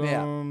was one of them.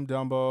 Yeah.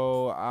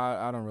 Dumbo.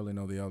 I don't really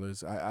know the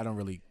others. I don't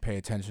really pay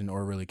attention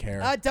or really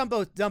care.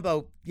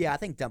 Dumbo. Yeah, I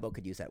think Dumbo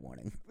could use that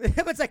warning.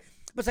 but it's like,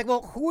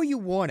 well, who are you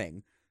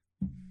warning?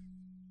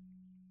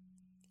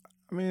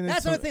 I mean,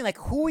 that's another thing.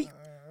 Who?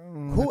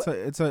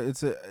 It's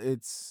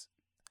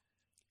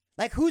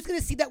who's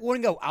gonna see that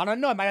warning? And go, I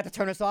don't know. I might have to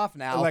turn this off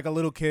now. Like a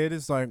little kid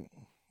is like,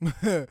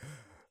 I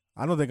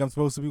don't think I'm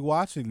supposed to be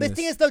watching this. The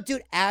thing is, though,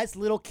 dude, as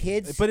little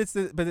kids,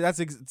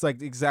 it's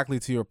exactly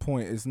to your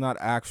point. It's not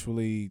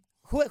actually.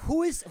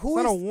 It's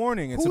not a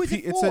warning.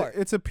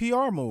 It's a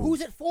PR move. Who's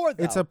it for,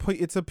 though? It's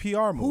a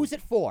PR move. Who's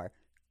it for?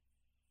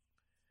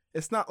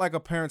 It's not like a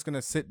parent's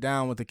gonna sit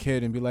down with the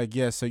kid and be like,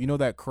 "Yeah, so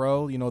that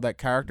crow, that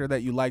character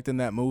that you liked in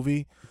that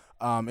movie,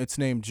 it's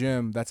named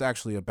Jim. That's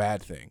actually a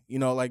bad thing."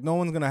 No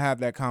one's gonna have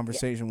that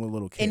conversation with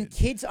little kids. And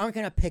kids aren't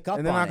gonna pick up on it.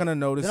 And they're not gonna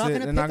notice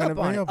it. They're not gonna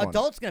bring up on it.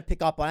 Adults gonna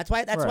pick up on it.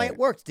 That's why it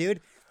works, dude.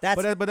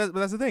 But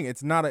that's the thing.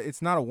 It's not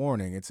a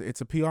warning.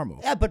 It's a PR move.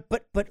 Yeah,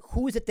 but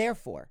who is it there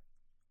for?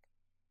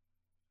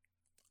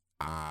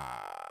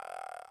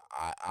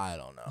 I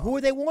don't know. Who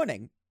are they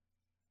warning?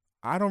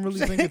 I don't really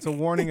think it's a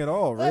warning at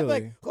all,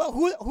 really.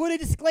 Who are they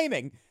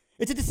disclaiming?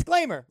 It's a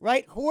disclaimer,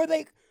 right? Who are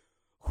they?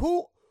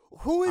 Who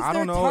is I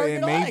their don't know.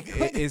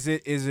 target Is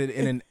it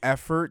in an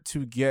effort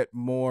to get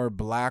more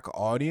black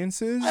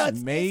audiences?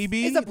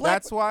 Maybe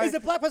that's why. Is the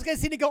black person gonna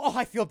see it and go, "Oh,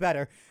 I feel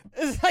better"?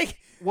 It's like,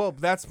 well,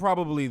 that's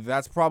probably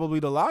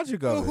the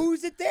logic of it.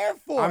 Who's it there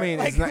for? I mean,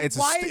 it's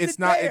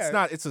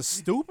a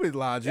stupid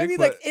logic. I mean,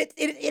 but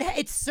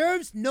it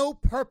serves no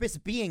purpose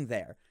being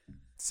there.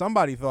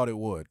 Somebody thought it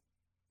would.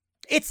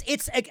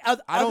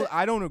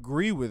 I don't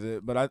agree with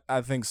it, but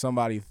I think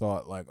somebody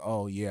thought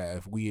oh yeah,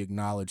 if we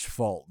acknowledge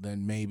fault,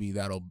 then maybe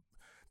that'll.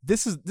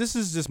 This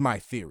is just my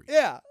theory.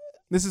 Yeah,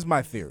 this is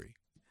my theory.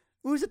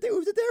 Who's it there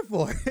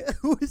for?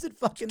 Who is it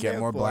fucking there for? Get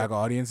more black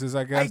audiences,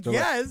 I guess.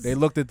 They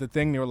looked at the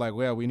thing. They were like,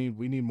 "Well, we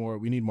need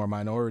more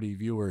minority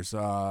viewers.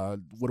 What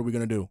are we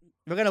gonna do?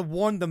 We're gonna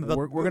warn them.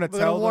 We're gonna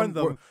tell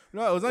them.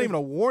 No, it's not even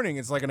a warning.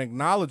 It's like an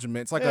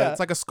acknowledgement. It's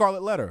like a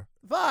scarlet letter.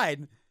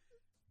 Fine.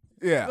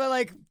 Yeah,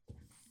 but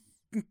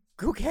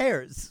who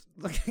cares?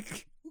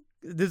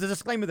 There's a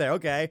disclaimer there,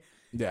 okay?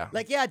 Yeah.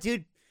 Yeah,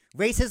 dude,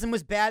 racism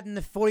was bad in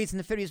the 40s and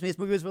the 50s when this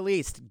movie was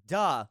released.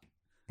 Duh.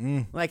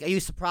 Are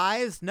you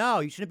surprised? No,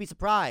 you shouldn't be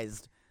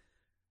surprised.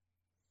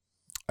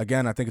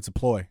 Again, I think it's a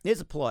ploy. It is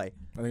a ploy.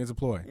 I think it's a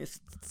ploy. It's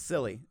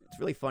silly. It's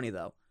really funny,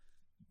 though.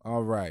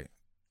 All right.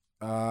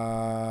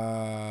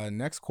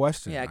 Next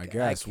question, I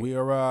guess. We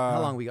are...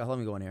 How long are we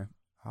going here?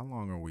 How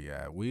long are we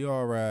at? We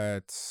are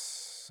at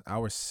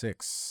hour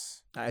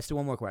 6. All right, let's do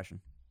one more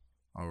question.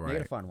 All right.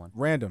 Make it a fun one.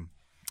 Random.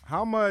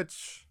 How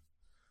much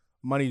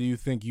money do you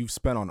think you've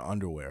spent on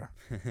underwear?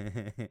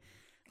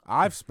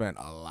 I've spent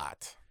a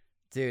lot.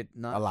 Dude,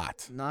 a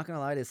lot. Not gonna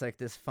lie, it's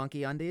this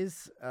funky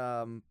undies.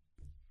 A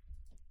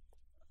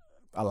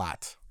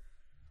lot.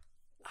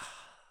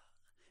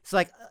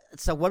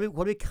 So what are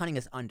we counting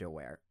as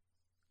underwear?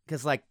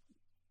 Because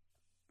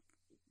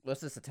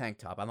what's this, a tank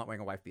top? I'm not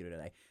wearing a wife beater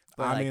today.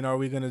 But I mean, are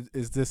we gonna?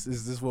 Is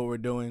this what we're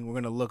doing? We're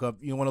gonna look up.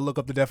 You want to look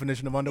up the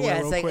definition of underwear?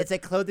 Yeah, real quick?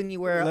 It's clothing you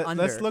wear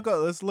under. Let's look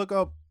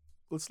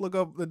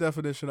up the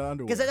definition of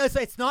underwear. Because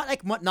it's not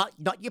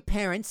not your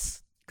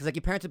parents. Because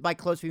your parents would buy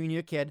clothes for you when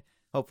you're a kid.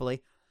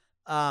 Hopefully.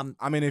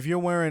 I mean, if you're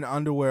wearing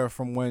underwear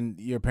from when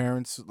your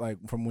parents,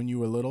 from when you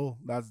were little,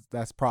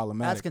 that's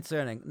problematic. That's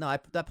concerning. No, I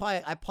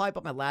probably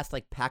bought my last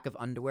pack of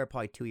underwear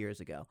probably 2 years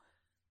ago.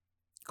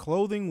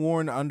 Clothing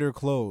worn under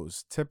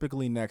clothes,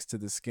 typically next to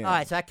the skin. All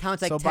right, so that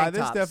counts like so tank by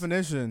this tops.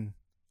 definition,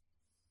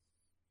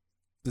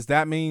 does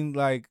that mean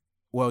like?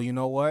 Well, you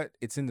know what?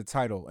 It's in the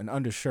title. An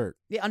undershirt.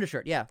 Yeah,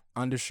 undershirt. Yeah.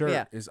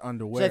 Undershirt is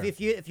underwear. So if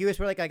you just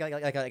wear like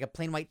a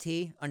plain white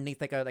tee underneath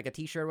like a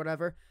t-shirt or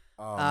whatever,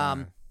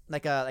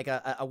 like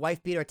a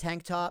wife beater,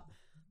 tank top,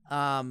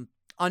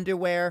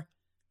 underwear,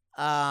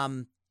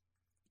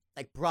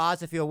 like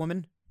bras if you're a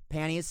woman,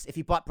 panties. If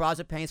you bought bras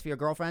or panties for your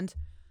girlfriend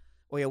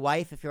or your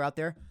wife, if you're out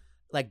there,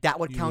 like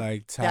that would count.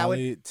 Like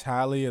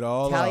tally it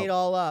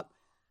all up.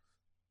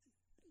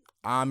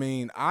 I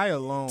mean, I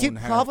alone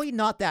probably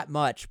not that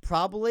much.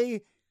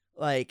 Probably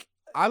like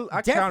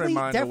I counted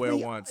my underwear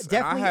once.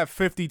 And I have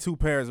 52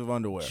 pairs of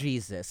underwear.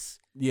 Jesus.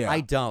 Yeah.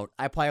 I don't.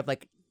 I probably have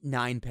like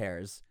 9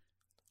 pairs.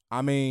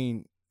 I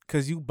mean,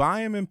 because you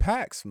buy them in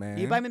packs, man.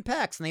 You buy them in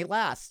packs and they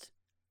last.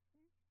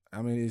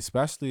 I mean,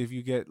 especially if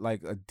you get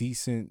like a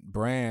decent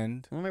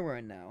brand. What am I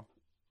wearing now?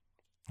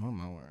 What am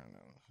I wearing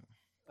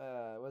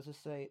now? What does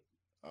it say?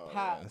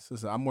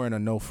 I'm wearing a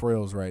no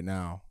frills right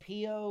now.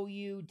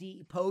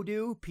 Poudew,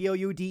 Poudew.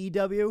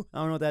 I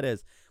don't know what that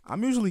is.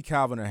 I'm usually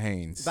Calvin or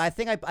Hanes. But I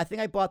think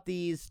I bought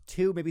these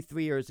 2, maybe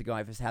 3 years ago.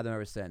 I've just had them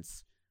ever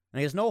since.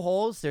 And there's no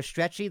holes. They're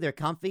stretchy. They're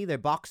comfy. They're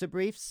boxer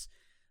briefs.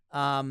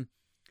 So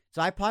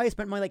I probably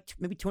spent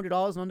maybe $200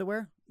 on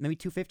underwear, maybe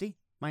 $250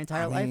 my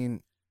entire life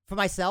for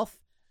myself.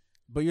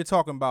 But you're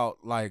talking about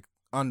like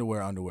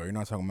underwear. You're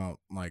not talking about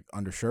like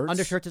undershirts.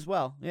 Undershirts as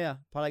well. Yeah,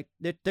 probably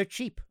they're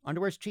cheap.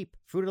 Underwear's cheap.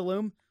 Fruit of the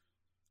Loom.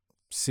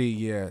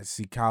 See,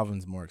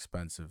 Calvin's more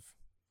expensive.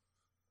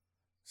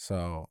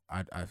 So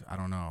I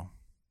don't know.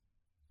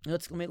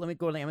 Let me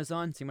go to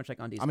Amazon, see how much like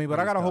undies. I mean, but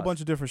I got a whole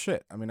bunch of different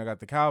shit. I mean, I got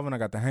the Calvin, I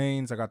got the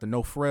Hanes, I got the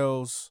no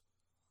frills.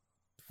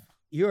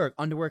 You're an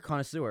underwear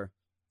connoisseur.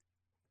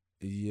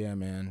 Yeah,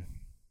 man.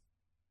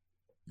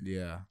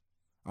 Yeah.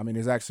 I mean,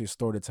 there's actually a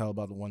story to tell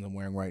about the ones I'm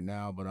wearing right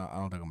now, but I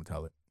don't think I'm gonna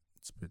tell it.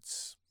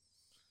 It's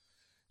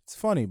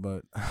funny,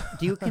 but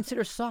do you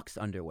consider socks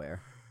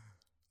underwear?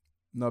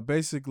 No,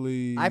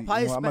 basically, I'm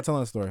not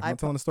telling the story. I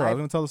was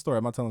gonna tell the story.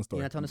 I'm not telling the story.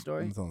 You're not telling the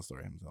story? I'm telling the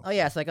story. Oh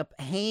yeah, it's like a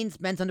Hanes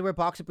men's underwear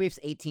boxer briefs,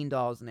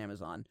 $18 on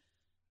Amazon,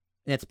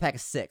 and it's a pack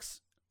of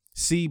 6.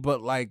 See,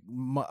 but like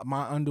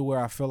my underwear,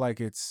 I feel like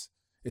it's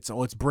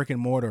brick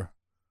and mortar.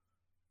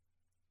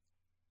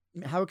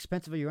 How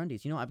expensive are your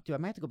undies? You know, I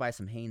might have to go buy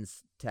some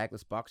Hanes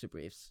tagless boxer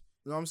briefs.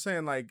 You know what I'm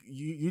saying? Like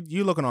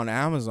you looking on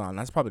Amazon,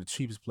 that's probably the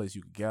cheapest place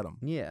you could get them.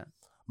 Yeah.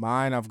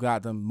 Mine, I've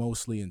got them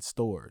mostly in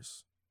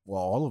stores.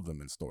 Well, all of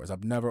them in stores.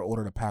 I've never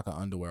ordered a pack of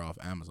underwear off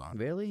Amazon.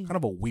 Really? Kind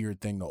of a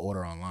weird thing to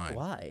order online.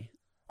 Why?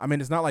 I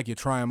mean, it's not like you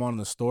try them on in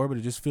the store, but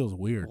it just feels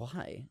weird.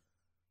 Why?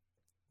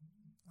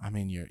 I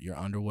mean, your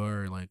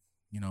underwear, like,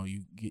 you know,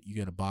 you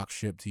get a box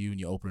shipped to you and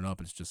you open it up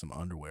and it's just some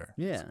underwear.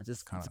 Yeah, it's a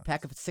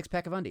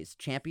 6-pack of undies.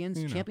 Champions.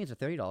 You know. Champions are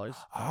 $30.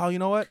 Oh, you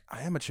know what?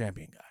 I am a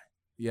Champion guy.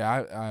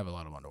 Yeah, I have a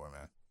lot of underwear,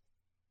 man.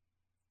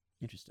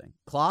 Interesting.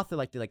 Cloth or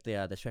like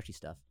the stretchy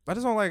stuff? I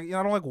just don't like,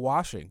 I don't like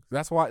washing.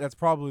 That's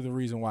probably the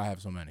reason why I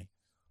have so many.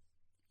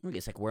 You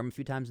just like wear them a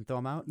few times and throw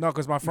them out? No,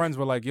 because my friends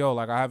were like, yo,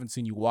 like I haven't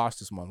seen you wash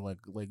this month. Like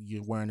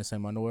you're wearing the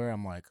same underwear.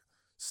 I'm like,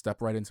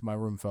 step right into my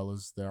room,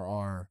 fellas.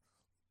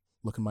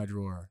 Look in my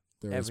drawer.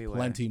 There is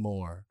plenty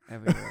more.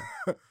 Everywhere.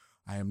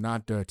 I am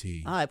not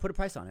dirty. I put a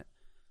price on it.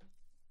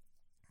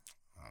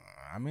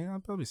 I mean,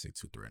 I'd probably say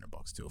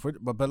 $200-$300 too.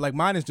 But like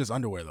mine is just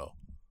underwear though.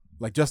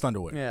 Like just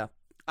underwear. Yeah.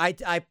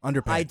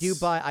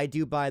 Underpants. I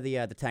do buy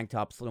the tank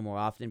tops a little more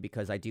often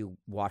because I do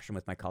wash them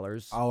with my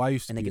colors. Oh, I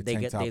used to be a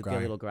tank top guy. They get a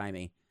little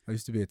grimy. I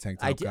used to be a tank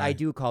top guy. I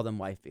do call them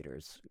wife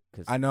beaters.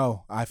 I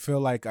know. I feel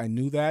like I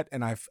knew that,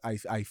 and I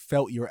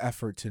felt your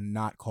effort to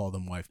not call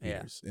them wife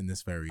beaters in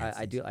this very instance.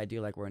 I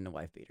do like wearing the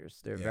wife beaters.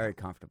 They're very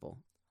comfortable.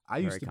 I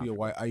was going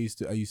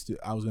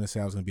to say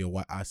I was going to be a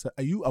wife. I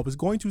was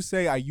going to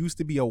say I used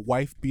to be a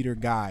wife beater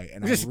guy,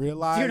 and I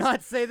realized. Do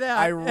not say that.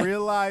 I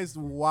realized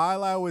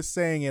while I was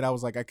saying it, I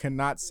was like, I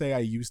cannot say I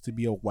used to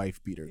be a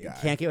wife beater guy.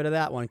 You can't get rid of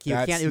that one. You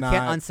can't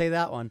unsay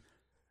that one.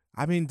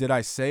 I mean, did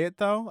I say it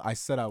though? I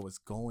said I was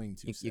going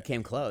to. You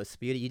came close,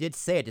 but you did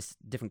say it, just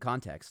different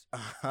context.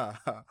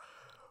 But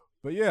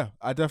yeah,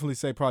 I definitely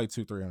say probably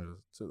 $200-$300.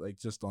 So like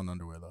just on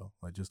underwear though,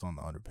 like just on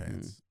the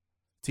underpants.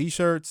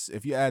 T-shirts,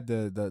 if you add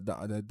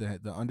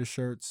the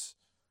undershirts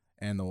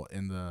and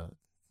the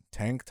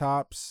tank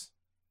tops,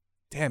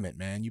 damn it,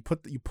 man, you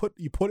put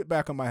it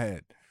back on my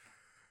head.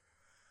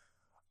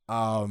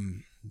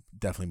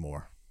 Definitely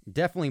more.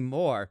 Definitely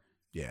more.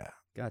 Yeah.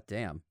 God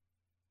damn.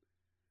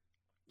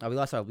 Oh, we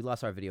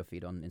lost our video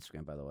feed on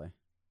Instagram, by the way.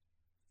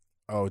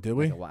 Oh, did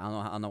we? I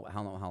don't know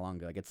how long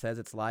ago. Like it says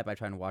it's live. I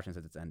try to watch it, and it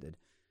says it's ended.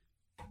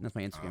 And that's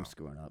my Instagram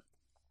screwing up.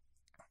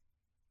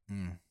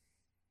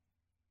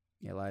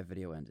 Yeah, live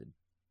video ended.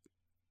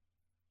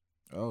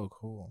 Oh,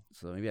 cool.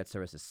 So maybe that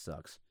service just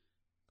sucks.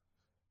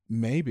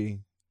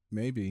 Maybe.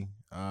 Let me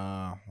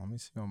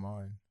see on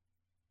mine.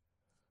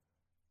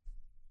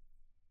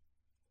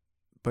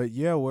 But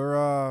yeah, we're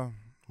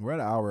at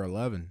hour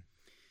 11.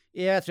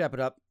 Yeah, let's wrap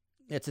it up.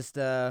 It's just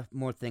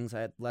less things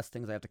I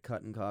have to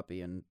cut and copy,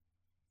 and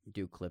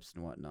do clips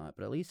and whatnot.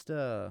 But at least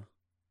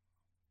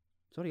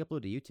it's already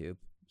uploaded to YouTube,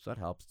 so that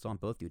helps. It's on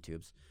both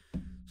YouTubes.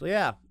 So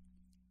yeah,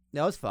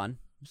 that was fun.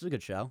 This was a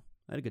good show.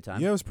 I had a good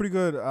time. Yeah, it was pretty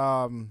good.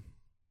 I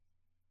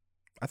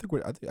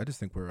just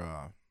think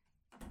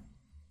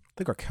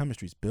our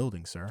chemistry's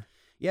building, sir.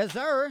 Yes,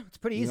 sir. It's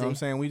pretty easy. You know what I'm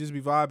saying? We just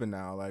be vibing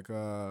now, like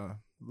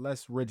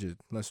less rigid,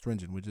 less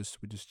stringent. We're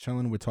just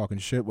chilling. We're talking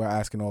shit. We're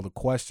asking all the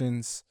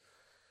questions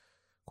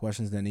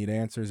that need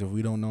answers. If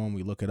we don't know them,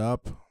 we look it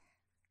up.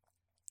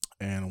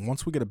 And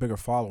once we get a bigger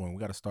following, we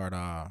got to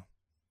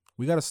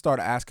start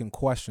asking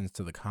questions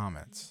to the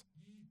comments.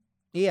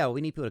 Yeah, we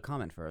need people to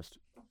comment first.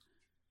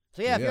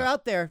 So yeah, if you're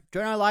out there,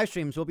 join our live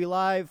streams. We'll be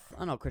live. I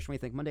don't know, Christian,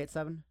 what do you think? Monday at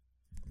 7?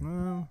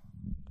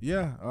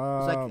 Yeah.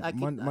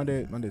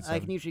 Monday at 7. I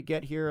can usually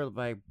get here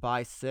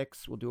by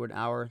 6. We'll do an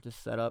hour to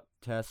set up,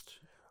 test.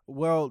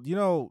 Well, I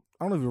don't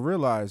know if you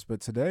realize, but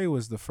today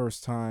was the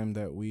first time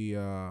that we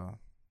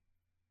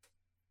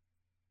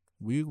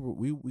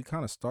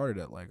kind of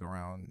started at like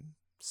around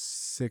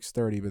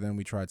 6:30, but then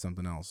we tried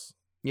something else.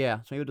 Yeah,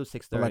 so we'll do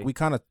 6:30. But like we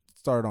kind of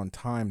started on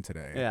time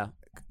today. Yeah.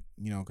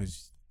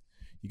 Because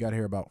you got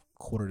here about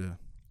quarter to.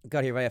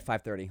 Got here right at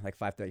 5:30, like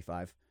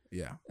 5:35.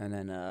 Yeah. And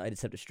then I did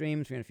set up the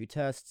streams, ran a few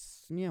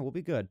tests. And yeah, we'll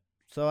be good.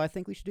 So I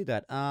think we should do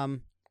that.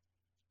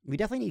 We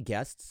definitely need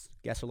guests.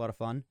 Guests are a lot of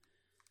fun.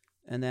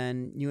 And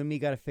then you and me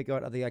got to figure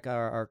out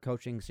our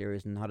coaching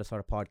series and how to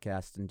start a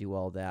podcast and do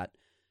all that.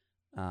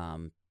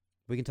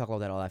 We can talk about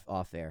that all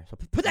off air. So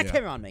put that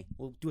camera on me.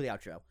 We'll do the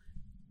outro.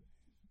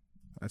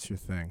 That's your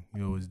thing.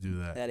 You always do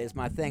that. That is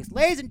my thanks.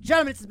 Ladies and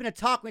gentlemen, this has been a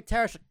Talk with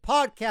Tarashuk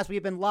podcast. We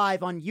have been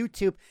live on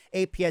YouTube,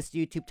 APS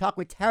YouTube, Talk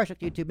with Tarashuk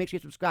YouTube. Make sure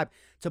you subscribe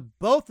to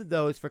both of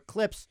those for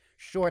clips,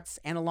 shorts,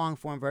 and a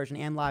long-form version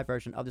and live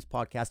version of this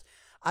podcast.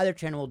 Either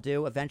channel will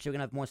do. Eventually, we're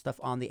going to have more stuff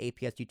on the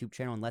APS YouTube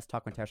channel and less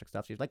Talk with Tarashuk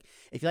stuff. So if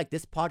you like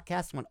this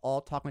podcast and want all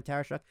Talk with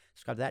Tarashuk,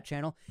 subscribe to that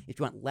channel. If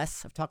you want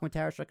less of Talk with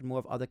Tarashuk and more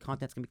of other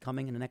content that's going to be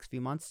coming in the next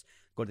few months,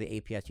 go to the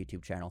APS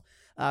YouTube channel.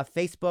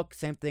 Facebook,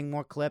 same thing,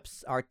 more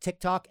clips. Our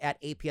TikTok at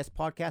APS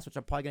Podcast, which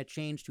I'm probably going to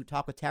change to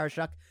Talk with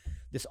Tarashuk.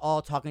 This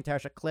all Talking with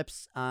Tarashuk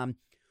clips. Once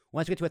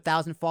we get to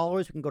 1,000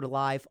 followers, we can go to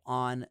live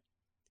on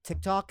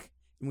TikTok,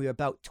 and we're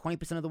about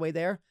 20% of the way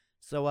there.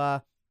 So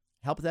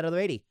help with that other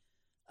 80.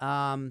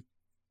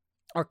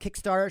 Our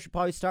Kickstarter should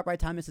probably start by the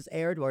time this is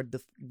aired or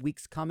the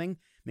week's coming.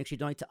 Make sure you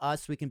donate to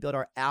us so we can build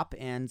our app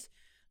and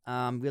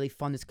really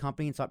fund this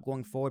company and start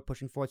going forward,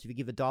 pushing forward. So if you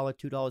give $1,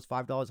 $2, $5,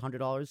 $100,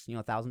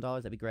 $1,000,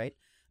 that'd be great.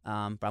 But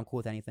I'm cool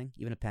with anything,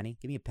 even a penny.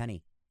 Give me a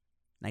penny.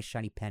 Nice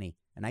shiny penny.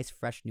 A nice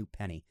fresh new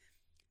penny.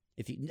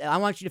 I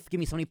want you to give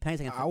me so many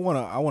pennies. I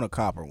want a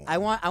copper one. I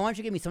want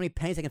you to give me so many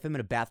pennies I can fit them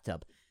in a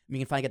bathtub. We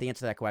can finally get the answer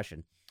to that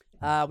question.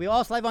 We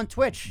also live on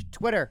Twitch,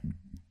 Twitter,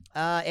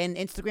 and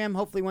Instagram.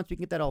 Hopefully, once we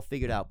can get that all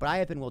figured out. But I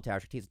have been Will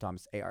Tarashuk, T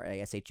Thomas,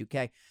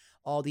 ARASHUK.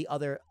 All the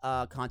other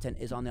content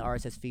is on the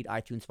RSS feed,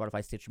 iTunes,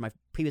 Spotify, Stitcher. My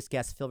previous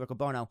guest, Phil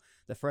Riccobono,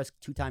 the first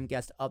two-time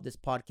guest of this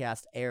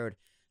podcast, aired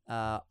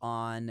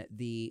on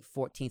the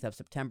 14th of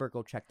September.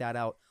 Go check that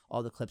out.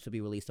 All the clips will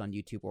be released on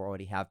YouTube or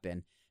already have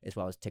been, as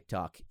well as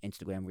TikTok,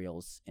 Instagram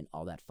Reels, and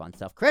all that fun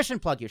stuff. Christian,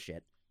 plug your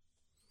shit.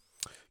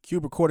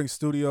 Cube Recording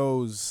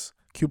Studios,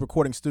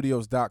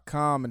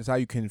 CubeRecordingStudios.com, and it's how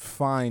you can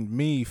find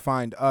me,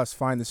 find us,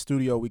 find the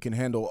studio. We can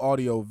handle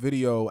audio,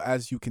 video,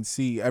 as you can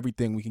see,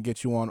 everything. We can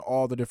get you on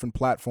all the different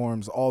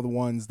platforms, all the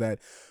ones that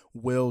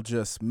Will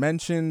just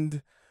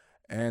mentioned,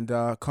 and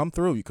come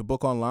through. You could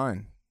book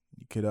online.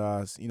 You could,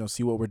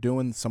 see what we're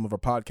doing. Some of our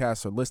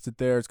podcasts are listed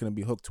there. It's going to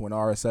be hooked to an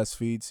RSS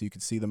feed, so you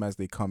can see them as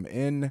they come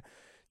in.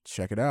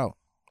 Check it out.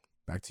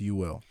 Back to you,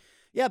 Will.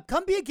 Yeah,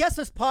 come be a guest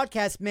on this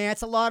podcast, man.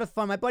 It's a lot of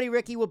fun. My buddy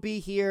Ricky will be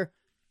here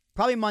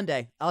probably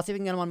Monday. I'll see if we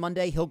can get him on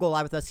Monday. He'll go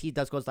live with us. He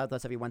does go live with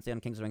us every Wednesday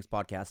on Kings of Rings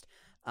podcast.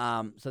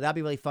 So that'll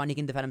be really fun. He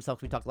can defend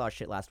himself. We talked a lot of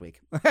shit last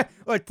week.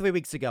 Or 3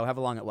 weeks ago,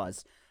 however long it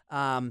was.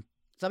 So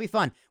that'll be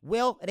fun.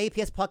 Will at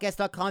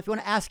apspodcast.com. If you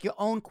want to ask your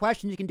own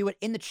questions, you can do it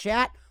in the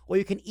chat, or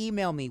you can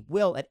email me,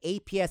 will at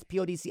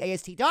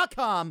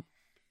apspodcast.com,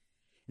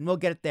 and we'll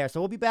get it there. So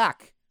we'll be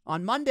back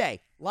on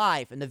Monday,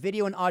 live, and the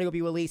video and audio will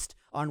be released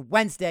on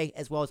Wednesday,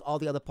 as well as all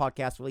the other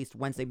podcasts released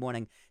Wednesday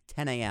morning,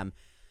 10 a.m.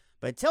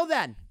 But until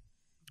then,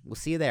 we'll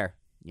see you there.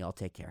 Y'all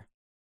take care.